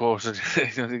was quoted.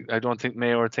 I don't think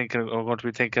Mayo are going to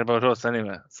be thinking about us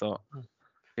anyway. So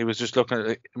he was just looking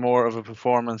at more of a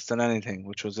performance than anything,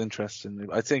 which was interesting.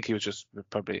 I think he was just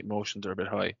probably emotions are a bit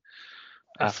high.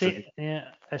 I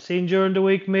seen during the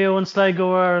week Mayo and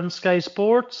Sligo are on Sky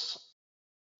Sports.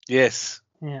 Yes.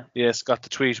 Yeah. Yes, got the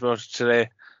tweet about it today.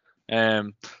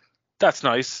 That's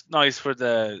nice. Nice for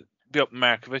the Björn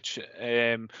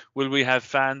Markovic. Will we have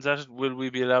fans at it? Will we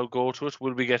be allowed to go to it?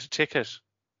 Will we get a ticket?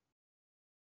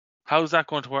 How's that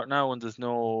going to work now when there's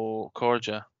no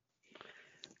Corja?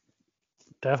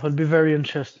 That would be very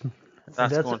interesting.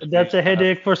 That's a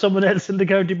headache for someone else in the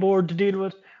county board to deal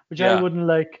with, which I wouldn't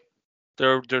like.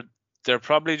 They're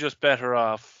probably just better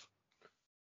off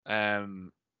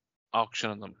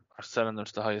auctioning them or selling them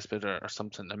to the highest bidder or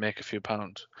something to make a few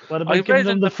pounds. What about giving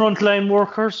them the frontline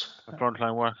workers? The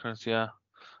frontline workers, yeah.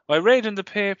 I read in the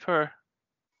paper,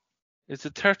 is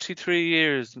it 33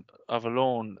 years of a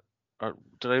loan? Or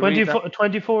did I read that?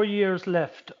 24 years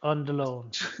left on the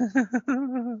loan.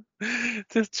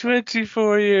 There's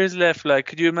 24 years left. Like,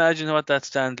 could you imagine what that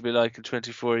stand to be like in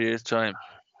 24 years' time?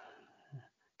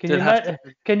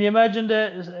 Can you imagine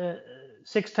the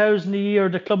 6,000 a year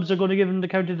the clubs are going to give them the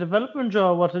county development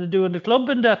job? What do they do in the club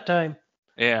in that time?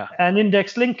 Yeah. And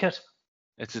index link it.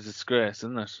 It's a disgrace,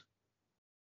 isn't it?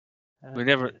 We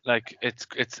never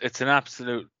it's an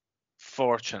absolute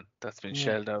fortune that's been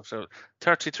shelled out. So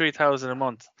 33,000 a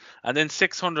month, and then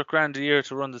 600 grand a year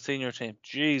to run the senior team.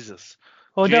 Jesus.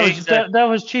 Oh, that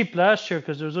was cheap last year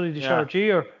because there was only the short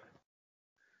year.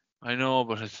 I know,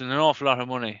 but it's an awful lot of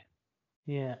money.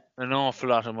 Yeah. An awful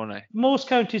lot of money. Most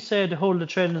counties say to hold a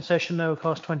training session now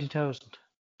costs 20,000.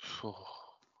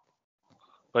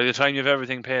 By the time you've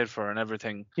everything paid for and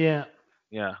everything. Yeah.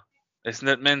 Yeah. Isn't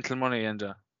it mental money,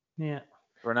 Enda? Yeah.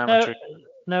 For an amateur.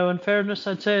 Now, in fairness,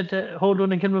 I'd say to hold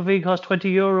one in Kilmavie costs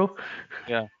 €20.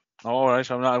 Yeah. All right.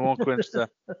 I won't go into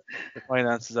the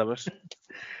finances of it.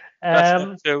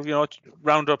 That's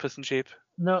round up isn't cheap.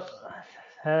 No.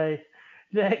 Hey.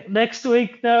 Next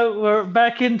week now we're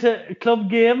back into club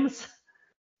games.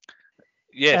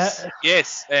 Yes.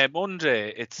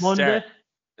 Monday. It's Monday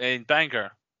in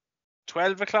Bangor.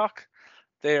 12 o'clock,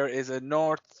 there is a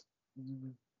North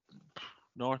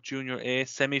Junior A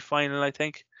semi-final, I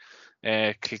think.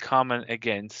 Kilcommon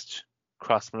against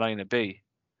Crossmolina B.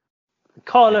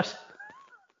 Call it.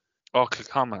 Oh,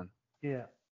 Kilcommon. Yeah.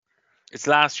 It's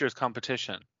last year's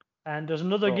competition. And there's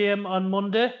another So, game on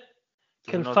Monday.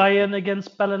 there's another- Kilfian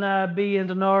against Ballina B in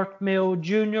the North Mayo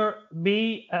Junior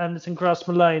B, and it's in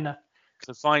Crossmolina.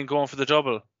 Kilfine going for the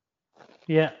double.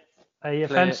 Yeah. Are you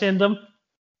Play- fancying them?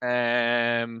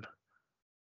 I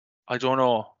don't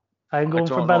know. I'm going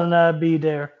for don't know. Ballina B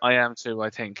there. I am too, I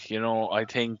think. I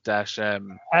think that...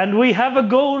 And we have a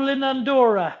goal in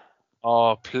Andorra.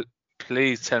 Oh,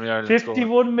 please tell me Ireland scored.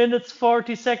 51 minutes,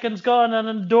 40 seconds gone, and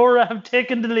Andorra have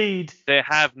taken the lead. They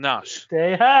have not.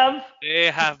 They have.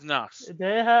 They have not.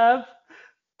 They have.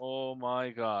 Oh my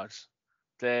God.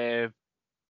 The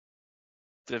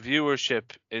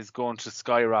viewership is going to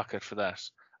skyrocket for that.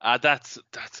 That's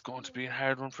going to be a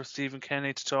hard one for Stephen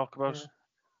Kenny to talk about.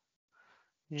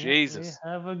 Yeah, Jesus.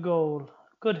 we have a goal.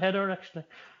 Good header, actually.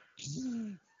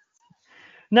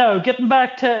 Now, getting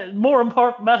back to more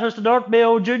important matters, the North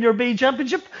Mayo Junior B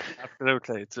Championship.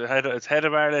 Absolutely, it's ahead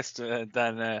of our list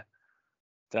than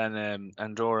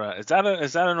Andorra. Is that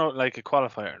like a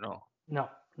qualifier? No, No.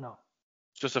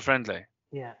 it's just a friendly.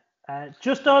 Yeah.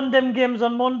 Just on them games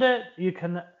on Monday, you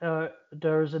can.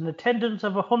 There's an attendance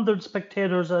of 100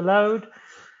 spectators allowed.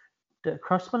 The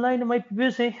Crossmolina might be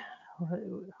busy.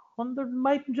 100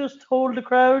 might just hold the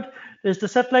crowd. There's the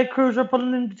satellite cruiser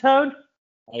pulling into town.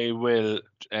 I will.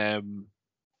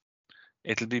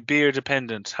 It'll be beer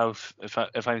dependent.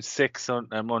 If I'm sick on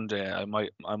Monday, I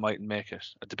might make it.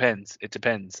 It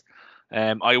depends.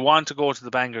 I want to go to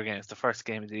the Bangor game. It's the first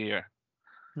game of the year.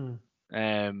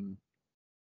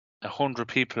 100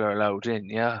 people are allowed in.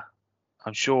 Yeah,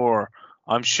 I'm sure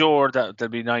that there'll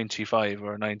be 95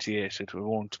 or 98. It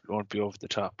won't be over the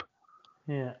top.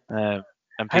 Yeah. And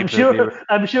I'm sure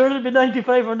it'll be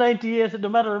 95 or 98, no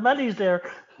matter how many's there.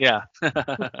 Yeah.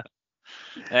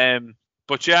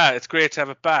 But yeah, it's great to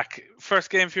have it back. First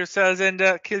game for yourselves in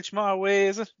Kilchma away,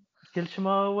 is it?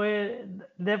 Kilchma away,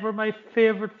 never my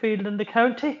favourite field in the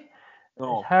county.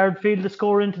 No. It's hard field to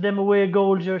score into them away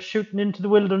goals. You're shooting into the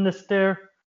wilderness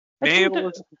there.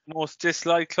 Mayo's most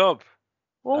disliked club.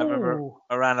 I remember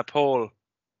I ran a poll,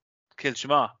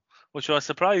 Kilchma, which I was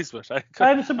surprised with.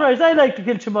 I'm surprised. I like the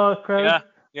Kilchma crowd.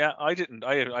 Yeah, I didn't.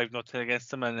 I have nothing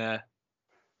against them, and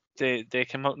they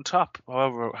came out on top.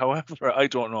 However, I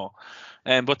don't know.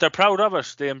 But they're proud of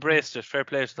it. They embraced it. Fair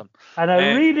play to them. And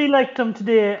I really liked them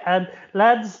today. And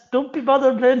lads, don't be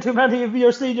bothered playing too many of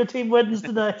your senior team weddings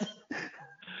tonight.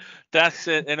 That's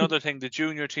another thing. The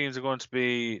junior teams are going to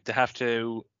be. They have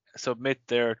to submit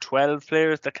their 12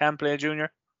 players that can play junior.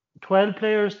 12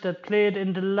 players that played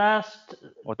in the last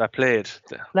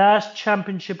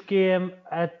championship game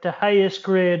at the highest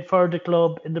grade for the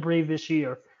club in the previous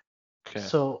year. Okay.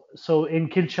 So in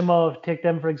Kilchama, take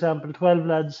them for example, 12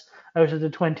 lads out of the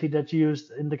 20 that you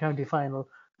used in the county final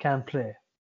can play.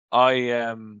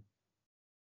 I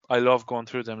love going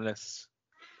through them lists.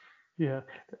 Yeah,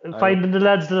 finding the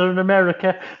lads that are in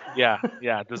America. Yeah.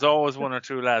 There's always one or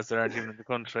two lads that aren't even in the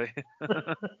country,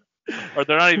 or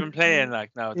they're not even playing.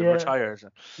 Like now, they're retired.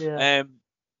 Yeah.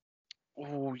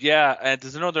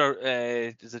 There's another.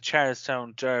 There's a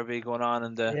Charlestown derby going on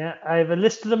in the. Yeah, I have a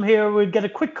list of them here. We'll get a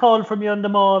quick call from you on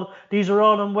them all. These are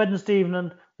all on Wednesday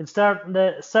evening. It's starting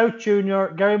the South Junior,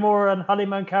 Garrymore and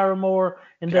Hollymount Carramore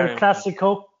in their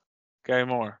Classico.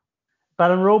 Garrymore.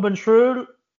 Ballinrobe and Shrule.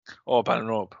 Oh,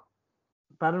 Ballinrobe.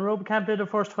 Ballinrobe can't play their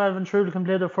first 12 and Shrule can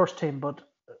play their first team, but...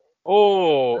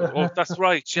 Oh, that's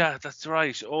right. Yeah, that's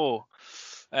right. Oh,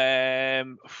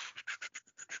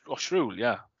 Shrule,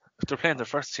 yeah. If they're playing their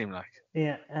first team, like.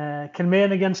 Yeah,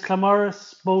 Kilmaine against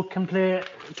Clamorris, both can play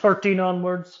 13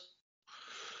 onwards.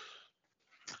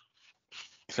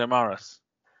 Clamorris.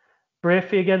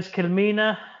 Brafey against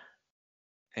Kilmina.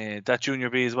 That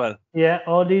Junior B as well. Yeah,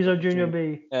 all these are Junior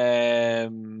B.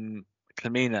 Kilmina.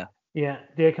 Yeah,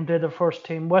 they can play their first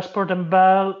team. Westport and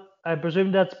Ball, I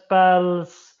presume that's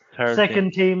Ball's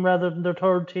second team rather than their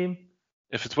third team.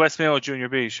 If it's West Mayo Junior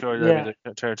B, sure, that'll be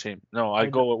the third team. No, I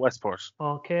go with Westport.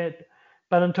 Okay.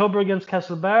 Ballintubber against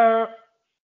Castlebar.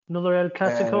 Another El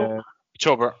Clasico.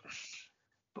 Tubber.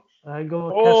 I go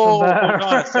with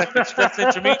Castlebar. That's the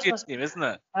intermediate team, isn't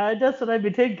it? That's what I'd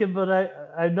be thinking, but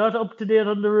I'm not up to date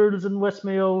on the rules in West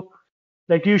Mayo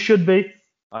like you should be.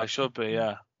 I should be,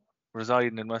 yeah.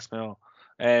 Residing in West Mayo.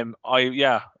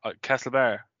 Castlebar,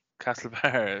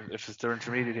 if it's their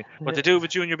intermediate team. But they do have a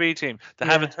Junior B team. They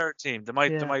have a third team. They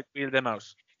might wheel them out.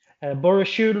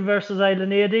 Borrashule versus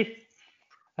Island 80.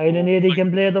 Island 80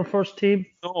 can play their first team.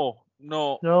 No.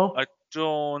 No?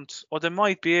 don't. Oh, they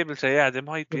might be able to. Yeah, they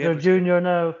might But be they're able to. junior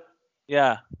now.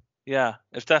 Yeah, yeah.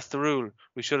 If that's the rule,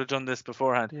 we should have done this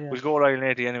beforehand. Yeah. We'll go Royal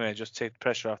 80 anyway. Just take the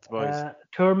pressure off the boys.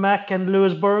 Turmac and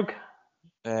Lewisburg.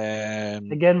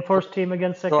 Again, first team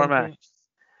against second Tormac.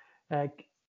 team.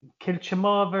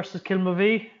 Kilchima versus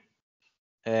Kilmavie.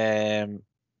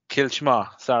 Kilchma.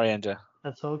 Sorry, Enda.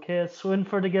 That's okay.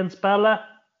 Swinford against Balla.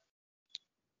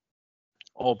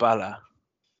 Oh, Balla.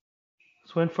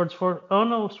 Swinford's for. Oh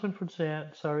no, Swinford's.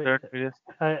 Yeah, sorry. Certainly is.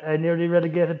 I nearly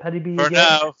relegated Paddy B For again.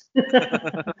 now.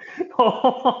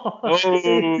 Oh, It's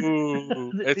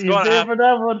he's going to there happen. for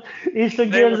that one.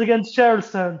 Eastern Gales against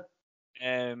Charlestown.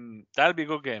 That'll be a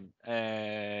good game.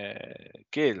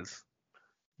 Gales.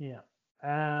 Yeah.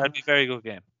 That'll be a very good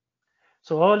game.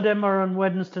 So all them are on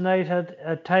Wednesday night at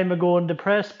a time ago in the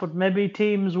press, but maybe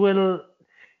teams will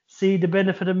see the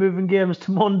benefit of moving games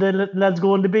to Monday. Lads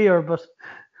go on the beer, but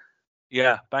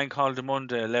Yeah, bank holiday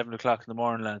Monday, 11 o'clock in the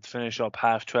morning, lads. Finish up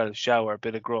 12:30, shower,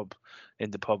 bit of grub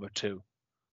in the pub at 2.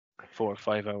 4 or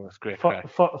 5 hours, great crack.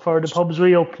 for the pubs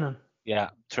reopening.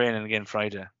 Yeah, training again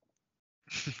Friday.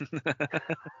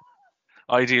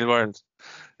 Ideal world.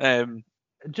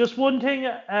 Just one thing,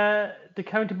 the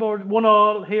county board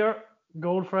 1-1 here.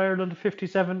 Goal for Ireland,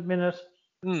 57th minute.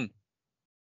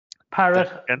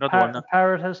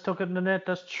 Parrott has took it in the net.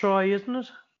 That's Troy, isn't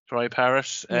it? Troy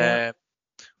Parrott. Yeah.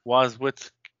 Was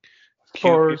with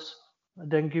Spurs.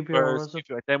 Then QPR was it?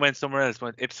 Then went somewhere else,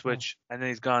 went Ipswich, and then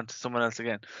he's gone to someone else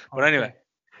again. But Okay. anyway.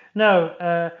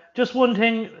 Now, just one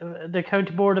thing, the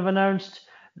county board have announced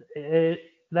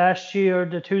last year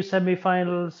the 2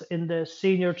 semi-finals in the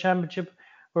senior championship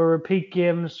were repeat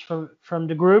games from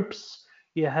the groups.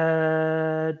 You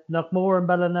had Knockmore and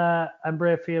Ballina and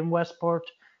Brafey and Westport,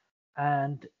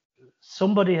 and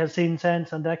somebody has seen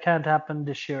sense, and that can't happen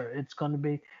this year. They're going to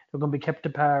be kept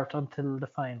apart until the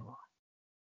final.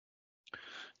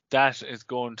 That is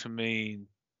going to mean.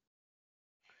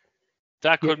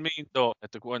 That could mean though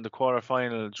that when the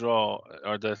quarter-final draw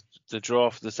or the draw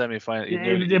for the semi-final,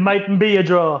 it mightn't be a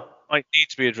draw. Might need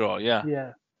to be a draw,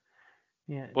 yeah.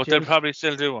 Yeah. But they'll probably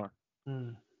still do one.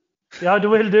 Yeah, they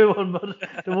will do one, but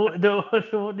they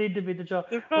won't need to be the draw.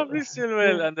 They probably still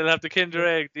will, and they'll have the Kinder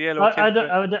Egg, the yellow Kinder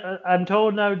Egg. I'm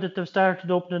told now that they've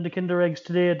started opening the Kinder Eggs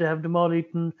today. They have them all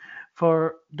eaten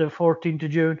for the 14th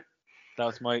of June.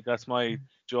 That's my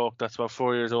joke. That's about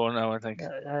 4 years old now, I think.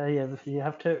 Yeah, you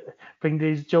have to bring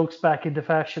these jokes back into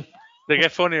fashion. They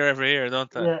get funnier every year, don't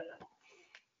they?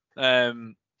 Yeah.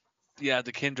 Yeah,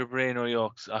 the Kinder Bueno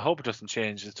yolks. I hope it doesn't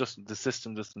change. It's just the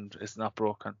system it's not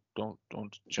broken. Don't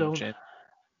change.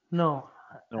 No.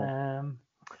 The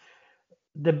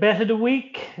bet of the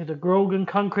week, the Grogan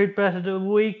Concrete bet of the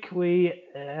week. We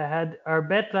had our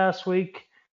bet last week,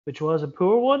 which was a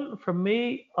poor one from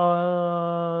me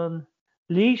on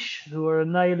Laois, who were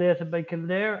annihilated by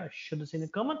Kildare. I should have seen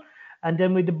it coming. And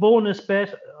then with the bonus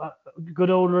bet, good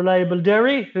old reliable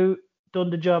Derry, who done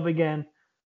the job again.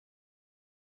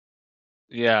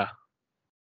 Yeah.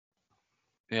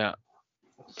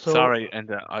 So, sorry,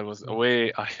 and I was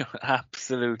away. I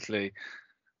absolutely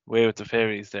away with the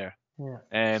fairies there. Yeah.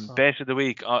 Bet of the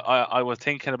week. I was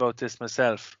thinking about this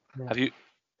myself. Yeah. Have you?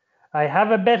 I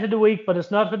have a bet of the week, but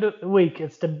it's not for the week.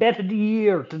 It's the bet of the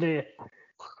year today.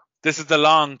 This is the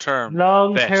long-term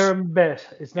bet.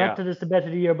 It's not that it's the bet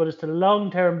of the year, but it's the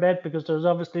long-term bet because there's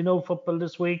obviously no football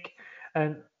this week,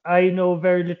 and I know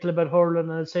very little about hurling,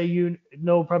 and I'd say you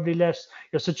know probably less.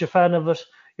 You're such a fan of it.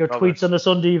 Your tweets on a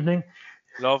Sunday evening.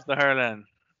 Love the hurling.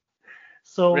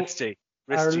 So risky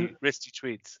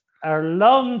tweets. Our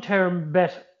long-term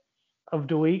bet of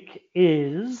the week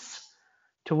is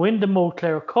to win the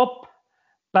Montclair Cup,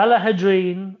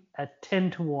 Ballahadreen at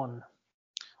 10-1.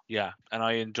 Yeah, and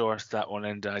I endorsed that one,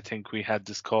 and I think we had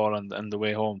this call on the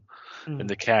way home in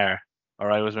the car,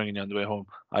 or I was ringing you on the way home.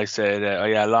 I said,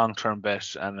 long-term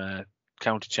bet and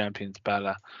county champions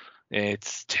Balla.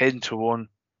 It's 10-1.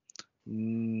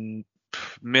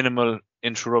 Minimal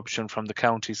interruption from the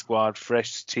county squad,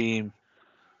 fresh team,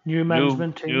 new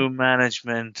management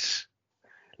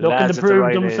looking to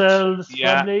prove themselves,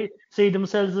 probably see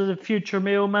themselves as a future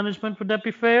Mayo management. Would that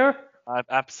be fair?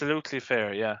 Absolutely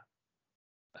fair, yeah.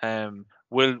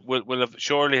 Will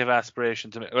surely have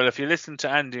aspiration to. Well, if you listen to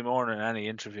Andy Moore in any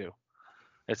interview,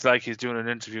 it's like he's doing an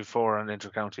interview for an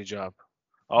intercounty job.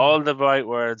 All the right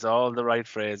words, all the right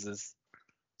phrases,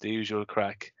 the usual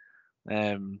crack.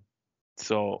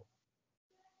 So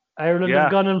Ireland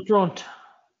have gone in front.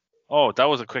 Oh, that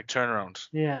was a quick turnaround.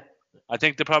 Yeah. I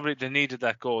think they needed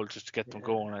that goal just to get them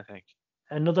going, I think.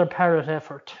 Another Parrott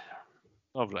effort.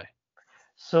 Lovely.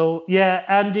 So,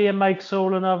 Andy and Mike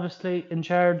Solon obviously in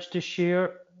charge this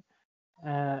year.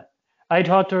 I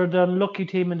thought they were the unlucky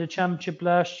team in the championship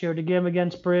last year. The game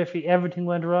against Braefy, everything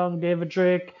went wrong. David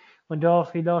Drake went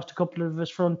off. He lost a couple of his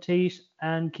front teeth,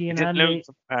 and He Kean didn't lose Hanley.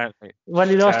 them, apparently. Well,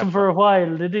 he lost them Terrible. for a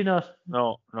while, did he not?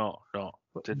 No.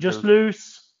 Didn't Just lose them.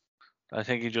 loose. I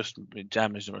think he just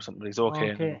damaged him or something. He's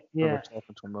okay. Okay, I remember yeah.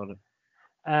 talking to him about it.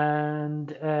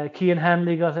 And Kean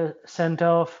Hanley got sent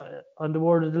off on the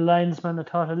word of the linesman. I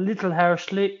thought a little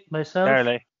harshly myself.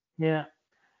 Early. Yeah.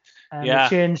 And Yeah. it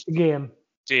changed the game.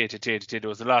 It did. There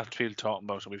was a lot of people talking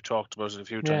about it. We've talked about it a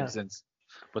few Yeah. times since.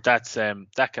 But that's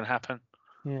that can happen.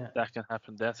 Yeah. That can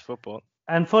happen. That's football.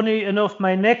 And funny enough,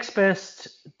 my next best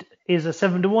is a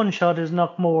 7-1 shot is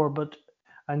Knockmore, but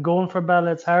I'm going for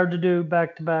Balla. It's hard to do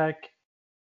back to back.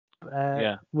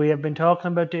 Yeah. We have been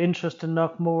talking about the interest in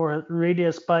Knockmore. It really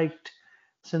has spiked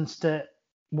since they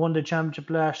won the championship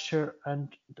last year,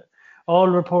 and all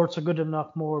reports are good in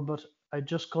Knockmore, but I'm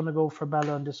just going to go for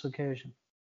Balla on this occasion.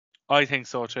 I think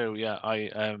so too. Yeah,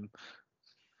 I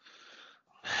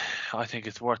think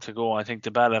it's worth a go. I think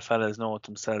the Balla fellas know it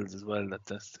themselves as well that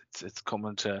it's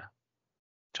coming to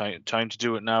time to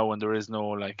do it now when there is no,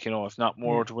 like, you know, if not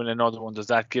more to win another one, does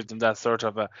that give them that sort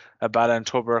of a Balla and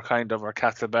Tubber kind of, or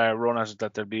Castlebar run at it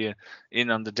that they'll be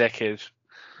in on the decade?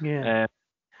 Yeah.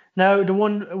 Now the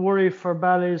one worry for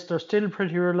Balla is they're still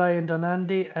pretty reliant on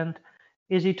Andy, and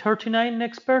is he 39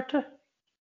 next birthday?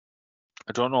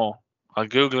 I don't know. I'll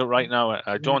Google it right now.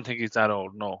 I don't think he's that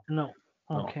old. No. No.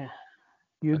 Okay. No.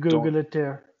 You Google it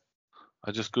there.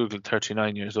 I just Googled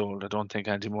 39 years old. I don't think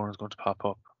Andy Moran is going to pop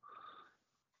up.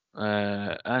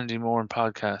 Andy Moran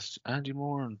podcast. Andy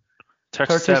Moran.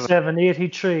 37,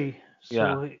 83. So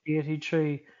Yeah.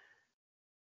 83.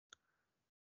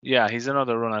 Yeah, he's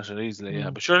another run at it easily. Yeah,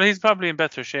 but surely he's probably in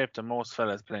better shape than most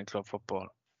fellas playing club football.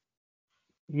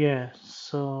 Yeah,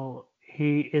 so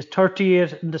he is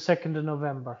 38 in the 2nd of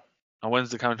November. And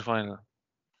when's the county final?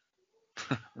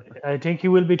 I think he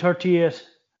will be 38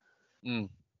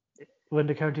 when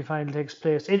the county final takes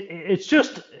place. It's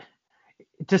just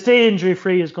to stay injury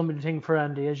free is going to be the thing for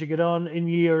Andy. As you get on in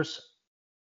years,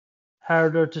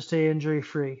 harder to stay injury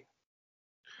free.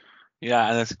 Yeah,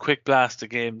 and it's a quick blast of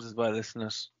games as well, isn't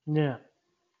it? Yeah.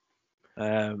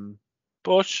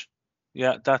 But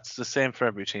yeah, that's the same for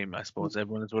every team, I suppose.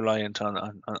 Everyone is reliant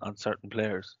on certain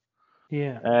players.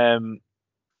 Yeah.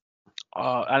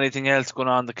 Anything else going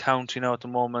on in the county now at the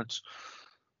moment?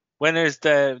 When is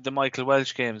the Michael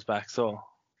Welch games back? So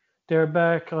they're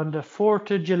back on the 4th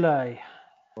of July.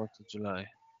 4th of July.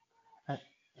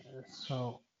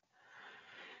 So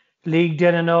league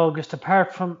then in August.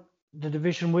 Apart from the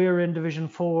division we're in, Division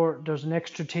 4, there's an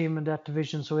extra team in that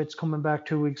division, so it's coming back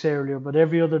 2 weeks earlier. But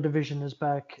every other division is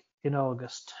back in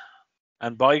August.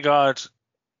 And by God,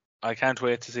 I can't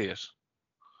wait to see it.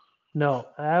 No,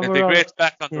 it'd be great to be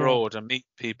back on the road and meet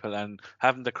people and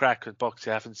having the crack with bucks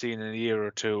you haven't seen in a year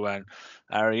or two, and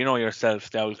you know yourself,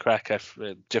 the old crack at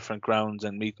different grounds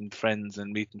and meeting friends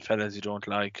and meeting fellas you don't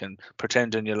like and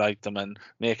pretending you like them and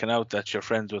making out that you're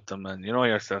friends with them, and you know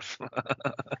yourself.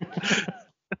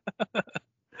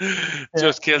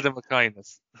 Just kill them with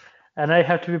kindness. And I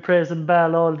have to be praising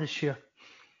Ball all this year.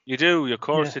 You do, of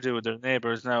course you do. They're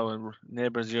neighbours now, and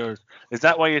neighbours yours. Is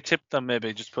that why you tipped them?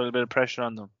 Maybe just put a bit of pressure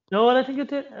on them. No, I think it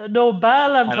did. No,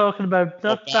 Ball I'm talking about,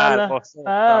 not Balla.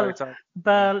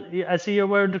 Ball. I see you're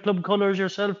wearing the club colours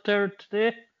yourself there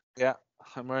today. Yeah,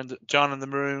 I'm wearing the John in the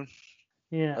maroon.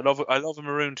 Yeah, I love a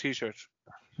maroon t-shirt.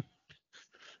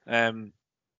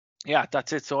 Yeah,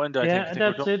 that's it. So, I think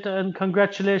that's it. And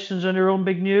congratulations on your own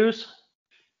big news.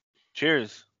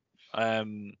 Cheers.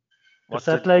 The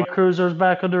satellite cruiser's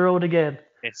back on the road again.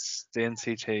 It's the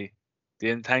NCT.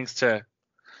 Thanks to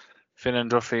Finn and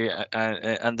Duffy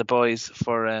and the boys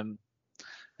for a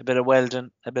bit of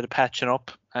welding, a bit of patching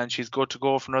up, and she's good to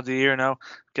go for another year now.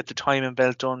 Get the timing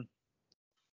belt done.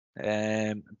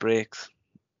 Brakes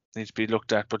need to be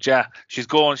looked at, but yeah, she's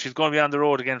going to be on the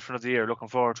road again for another year. Looking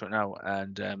forward to it now,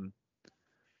 and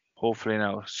hopefully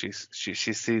now she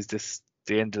sees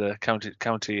the end of the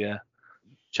county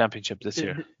championship this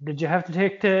year. Did you have to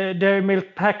take the Dairy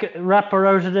Milk packet wrapper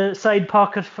out of the side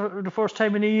pocket for the first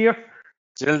time in a year?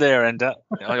 Still there, and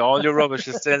all your rubbish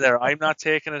is still there. I'm not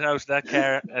taking it out of that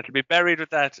car. It'll be buried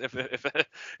with that. If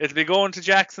it'll be going to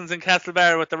Jackson's in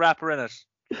Castlebar with the wrapper in it.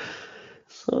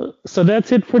 So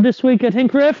that's it for this week, I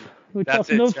think, Ref. We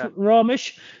talked enough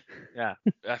Romish. Yeah,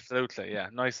 absolutely. Yeah,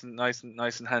 nice and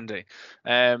handy.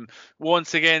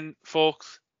 Once again,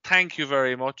 folks, thank you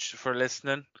very much for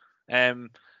listening.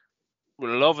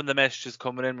 We're loving the messages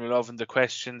coming in. We're loving the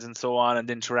questions and so on, and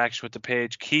the interaction with the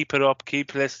page. Keep it up.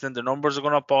 Keep listening. The numbers are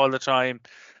going up all the time.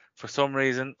 For some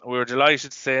reason, we're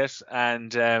delighted to say it,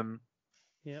 and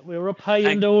Yeah, we were up high in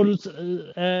Thank- the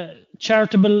old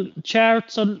charitable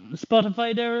charts on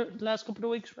Spotify there last couple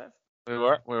of weeks, Rev. we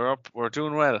were up. We're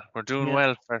doing well. We're doing Yeah.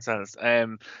 well for ourselves.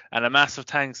 And a massive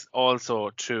thanks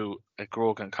also to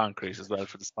Grogan Concrete as well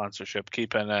for the sponsorship,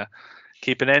 keeping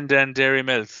Enda and Dairy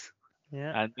Mills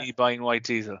Yeah. and me buying white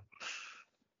diesel.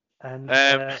 And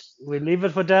Um, we leave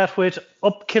it with that with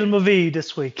up Kilmavee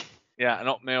this week. yeah, and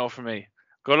up Mayo for me.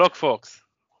 Good luck, folks.